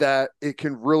that it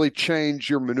can really change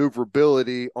your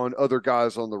maneuverability on other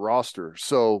guys on the roster.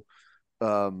 So,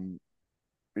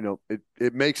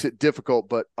 it makes it difficult,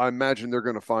 but I imagine they're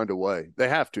going to find a way. They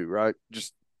have to, right?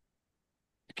 Just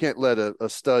you can't let a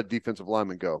stud defensive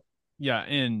lineman go. Yeah,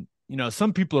 and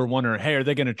some people are wondering, hey, are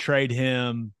they going to trade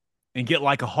him and get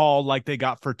like a haul like they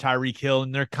got for Tyreek Hill?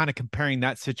 And they're kind of comparing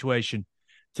that situation.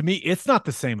 To me, it's not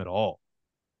the same at all,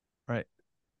 right?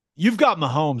 You've got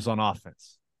Mahomes on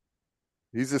offense.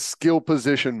 He's a skill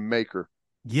position maker.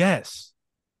 Yes.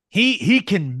 He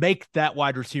can make that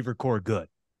wide receiver core good,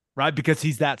 right? Because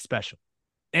he's that special.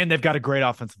 And they've got a great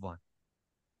offensive line,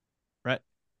 right?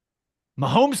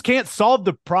 Mahomes can't solve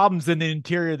the problems in the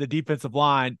interior of the defensive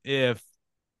line if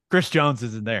Chris Jones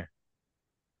isn't there.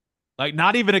 Like,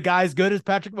 not even a guy as good as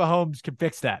Patrick Mahomes can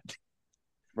fix that.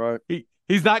 Right.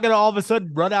 He's not going to all of a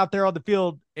sudden run out there on the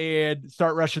field and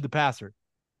start rushing the passer.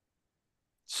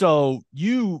 So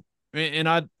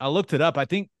I looked it up. I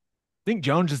think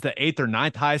Jones is the 8th or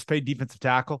 9th highest paid defensive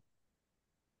tackle.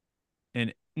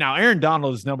 And now Aaron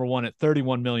Donald is number 1 at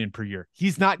 $31 million per year.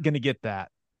 He's not going to get that.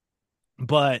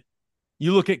 But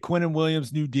you look at Quinnen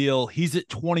Williams' new deal, he's at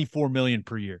 $24 million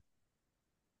per year.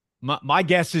 My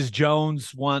guess is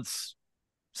Jones wants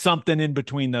something in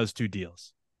between those two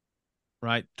deals,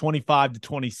 right? 25 to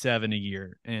 27 a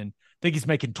year. And I think he's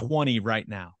making 20 right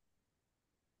now.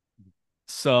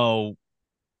 So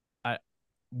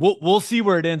we'll see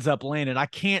where it ends up landing. I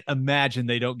can't imagine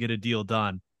they don't get a deal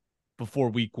done before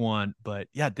week 1. But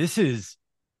yeah, this is,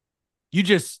 you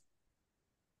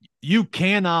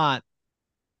cannot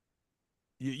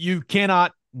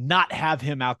not have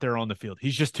him out there on the field.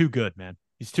 He's just too good, man.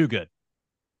 He's too good.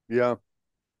 Yeah.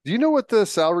 Do you know what the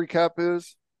salary cap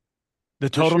is? The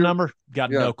total number?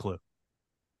 Got no clue.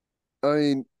 I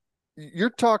mean, you're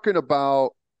talking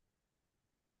about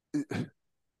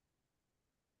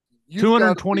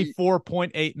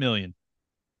 $224.8 million.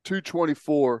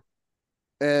 224.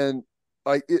 And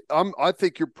I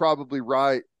think you're probably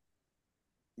right.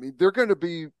 I mean, they're going to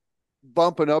be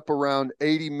bumping up around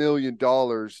 $80 million,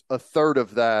 a third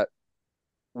of that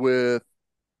with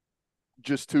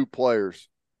just 2 players.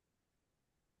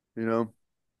 You know,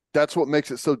 that's what makes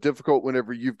it so difficult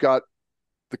whenever you've got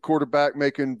the quarterback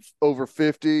making over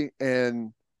 50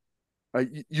 and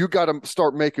you got to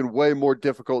start making way more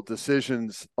difficult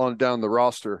decisions on down the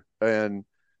roster. And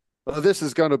this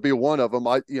is going to be one of them.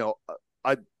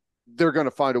 They're going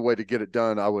to find a way to get it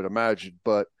done, I would imagine,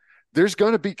 but there's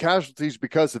going to be casualties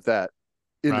because of that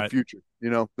in the future. You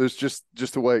know, there's just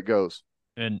the way it goes.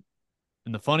 And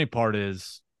the funny part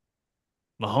is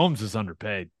Mahomes is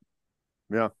underpaid.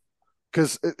 Yeah.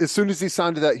 Because as soon as he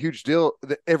signed to that huge deal,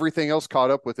 everything else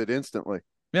caught up with it instantly.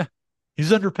 Yeah.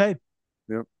 He's underpaid.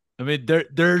 Yeah. I mean,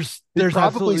 there's probably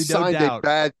absolutely no signed doubt. A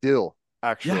bad deal,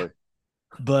 actually. Yeah.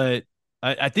 But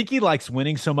I think he likes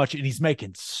winning so much, and he's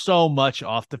making so much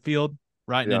off the field,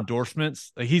 right? And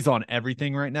endorsements. Like, he's on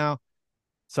everything right now.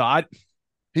 So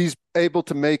he's able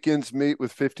to make ends meet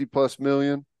with 50+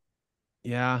 million.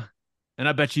 Yeah. And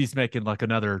I bet you he's making like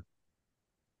another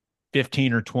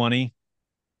 15 or 20.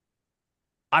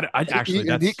 I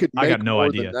got no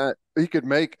idea. That. He could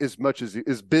make as much as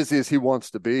as busy as he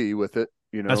wants to be with it.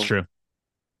 You know, that's true.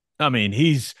 I mean,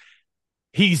 he's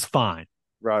fine.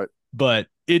 Right. But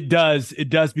it does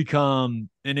become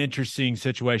an interesting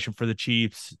situation for the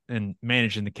Chiefs and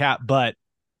managing the cap. But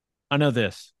I know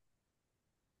this.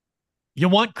 You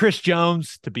want Chris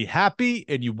Jones to be happy,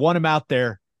 and you want him out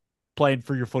there playing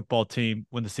for your football team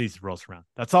when the season rolls around.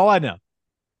 That's all I know.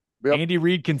 Yep. Andy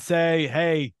Reid can say,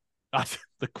 hey,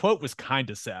 the quote was kind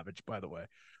of savage, by the way.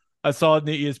 I saw it in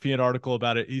the ESPN article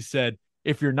about it. He said,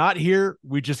 if you're not here,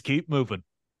 we just keep moving.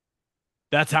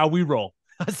 That's how we roll.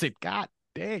 I said, God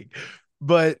dang.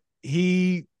 But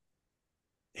he's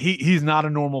not a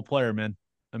normal player, man.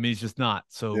 I mean, he's just not.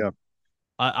 So yeah.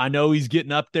 I know he's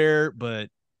getting up there, but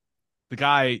the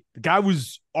guy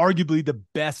was arguably the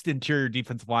best interior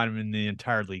defensive lineman in the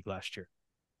entire league last year.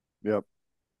 Yep.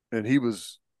 And he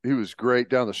was great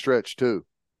down the stretch too.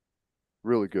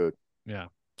 Really good. Yeah.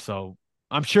 So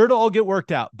I'm sure it'll all get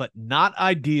worked out, but not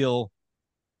ideal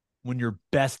when your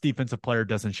best defensive player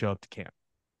doesn't show up to camp.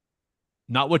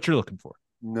 Not what you're looking for.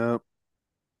 No.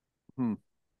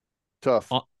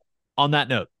 Tough. On that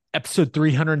note, episode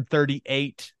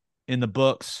 338 in the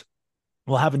books.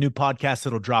 We'll have a new podcast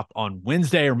that'll drop on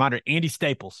Wednesday. Reminder, Andy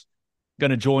Staples going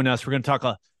to join us. We're going to talk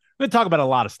about a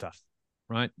lot of stuff,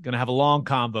 right? Going to have a long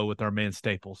convo with our man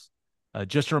Staples.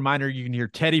 Just a reminder, you can hear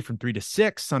Teddy from 3 to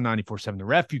 6 on 94.7 The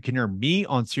Ref. You can hear me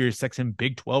on SiriusXM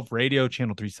Big 12 Radio,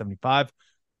 channel 375.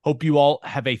 Hope you all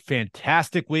have a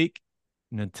fantastic week.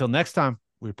 And until next time,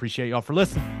 we appreciate y'all for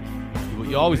listening. Do what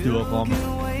you always do, Oklahoma.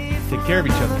 Take care of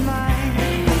each other.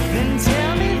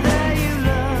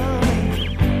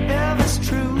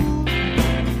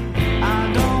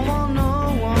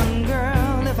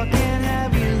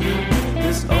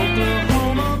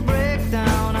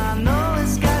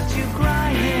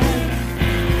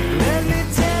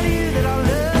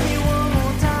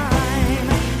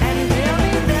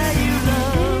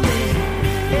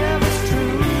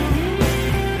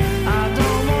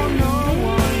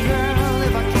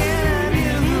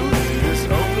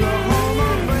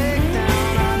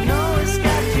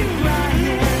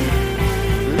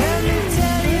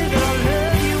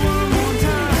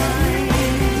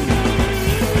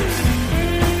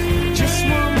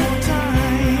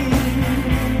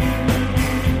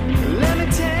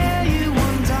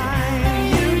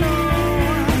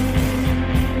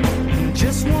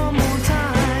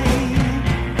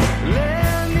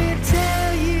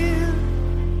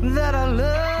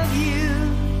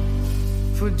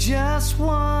 for just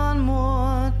one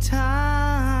more time.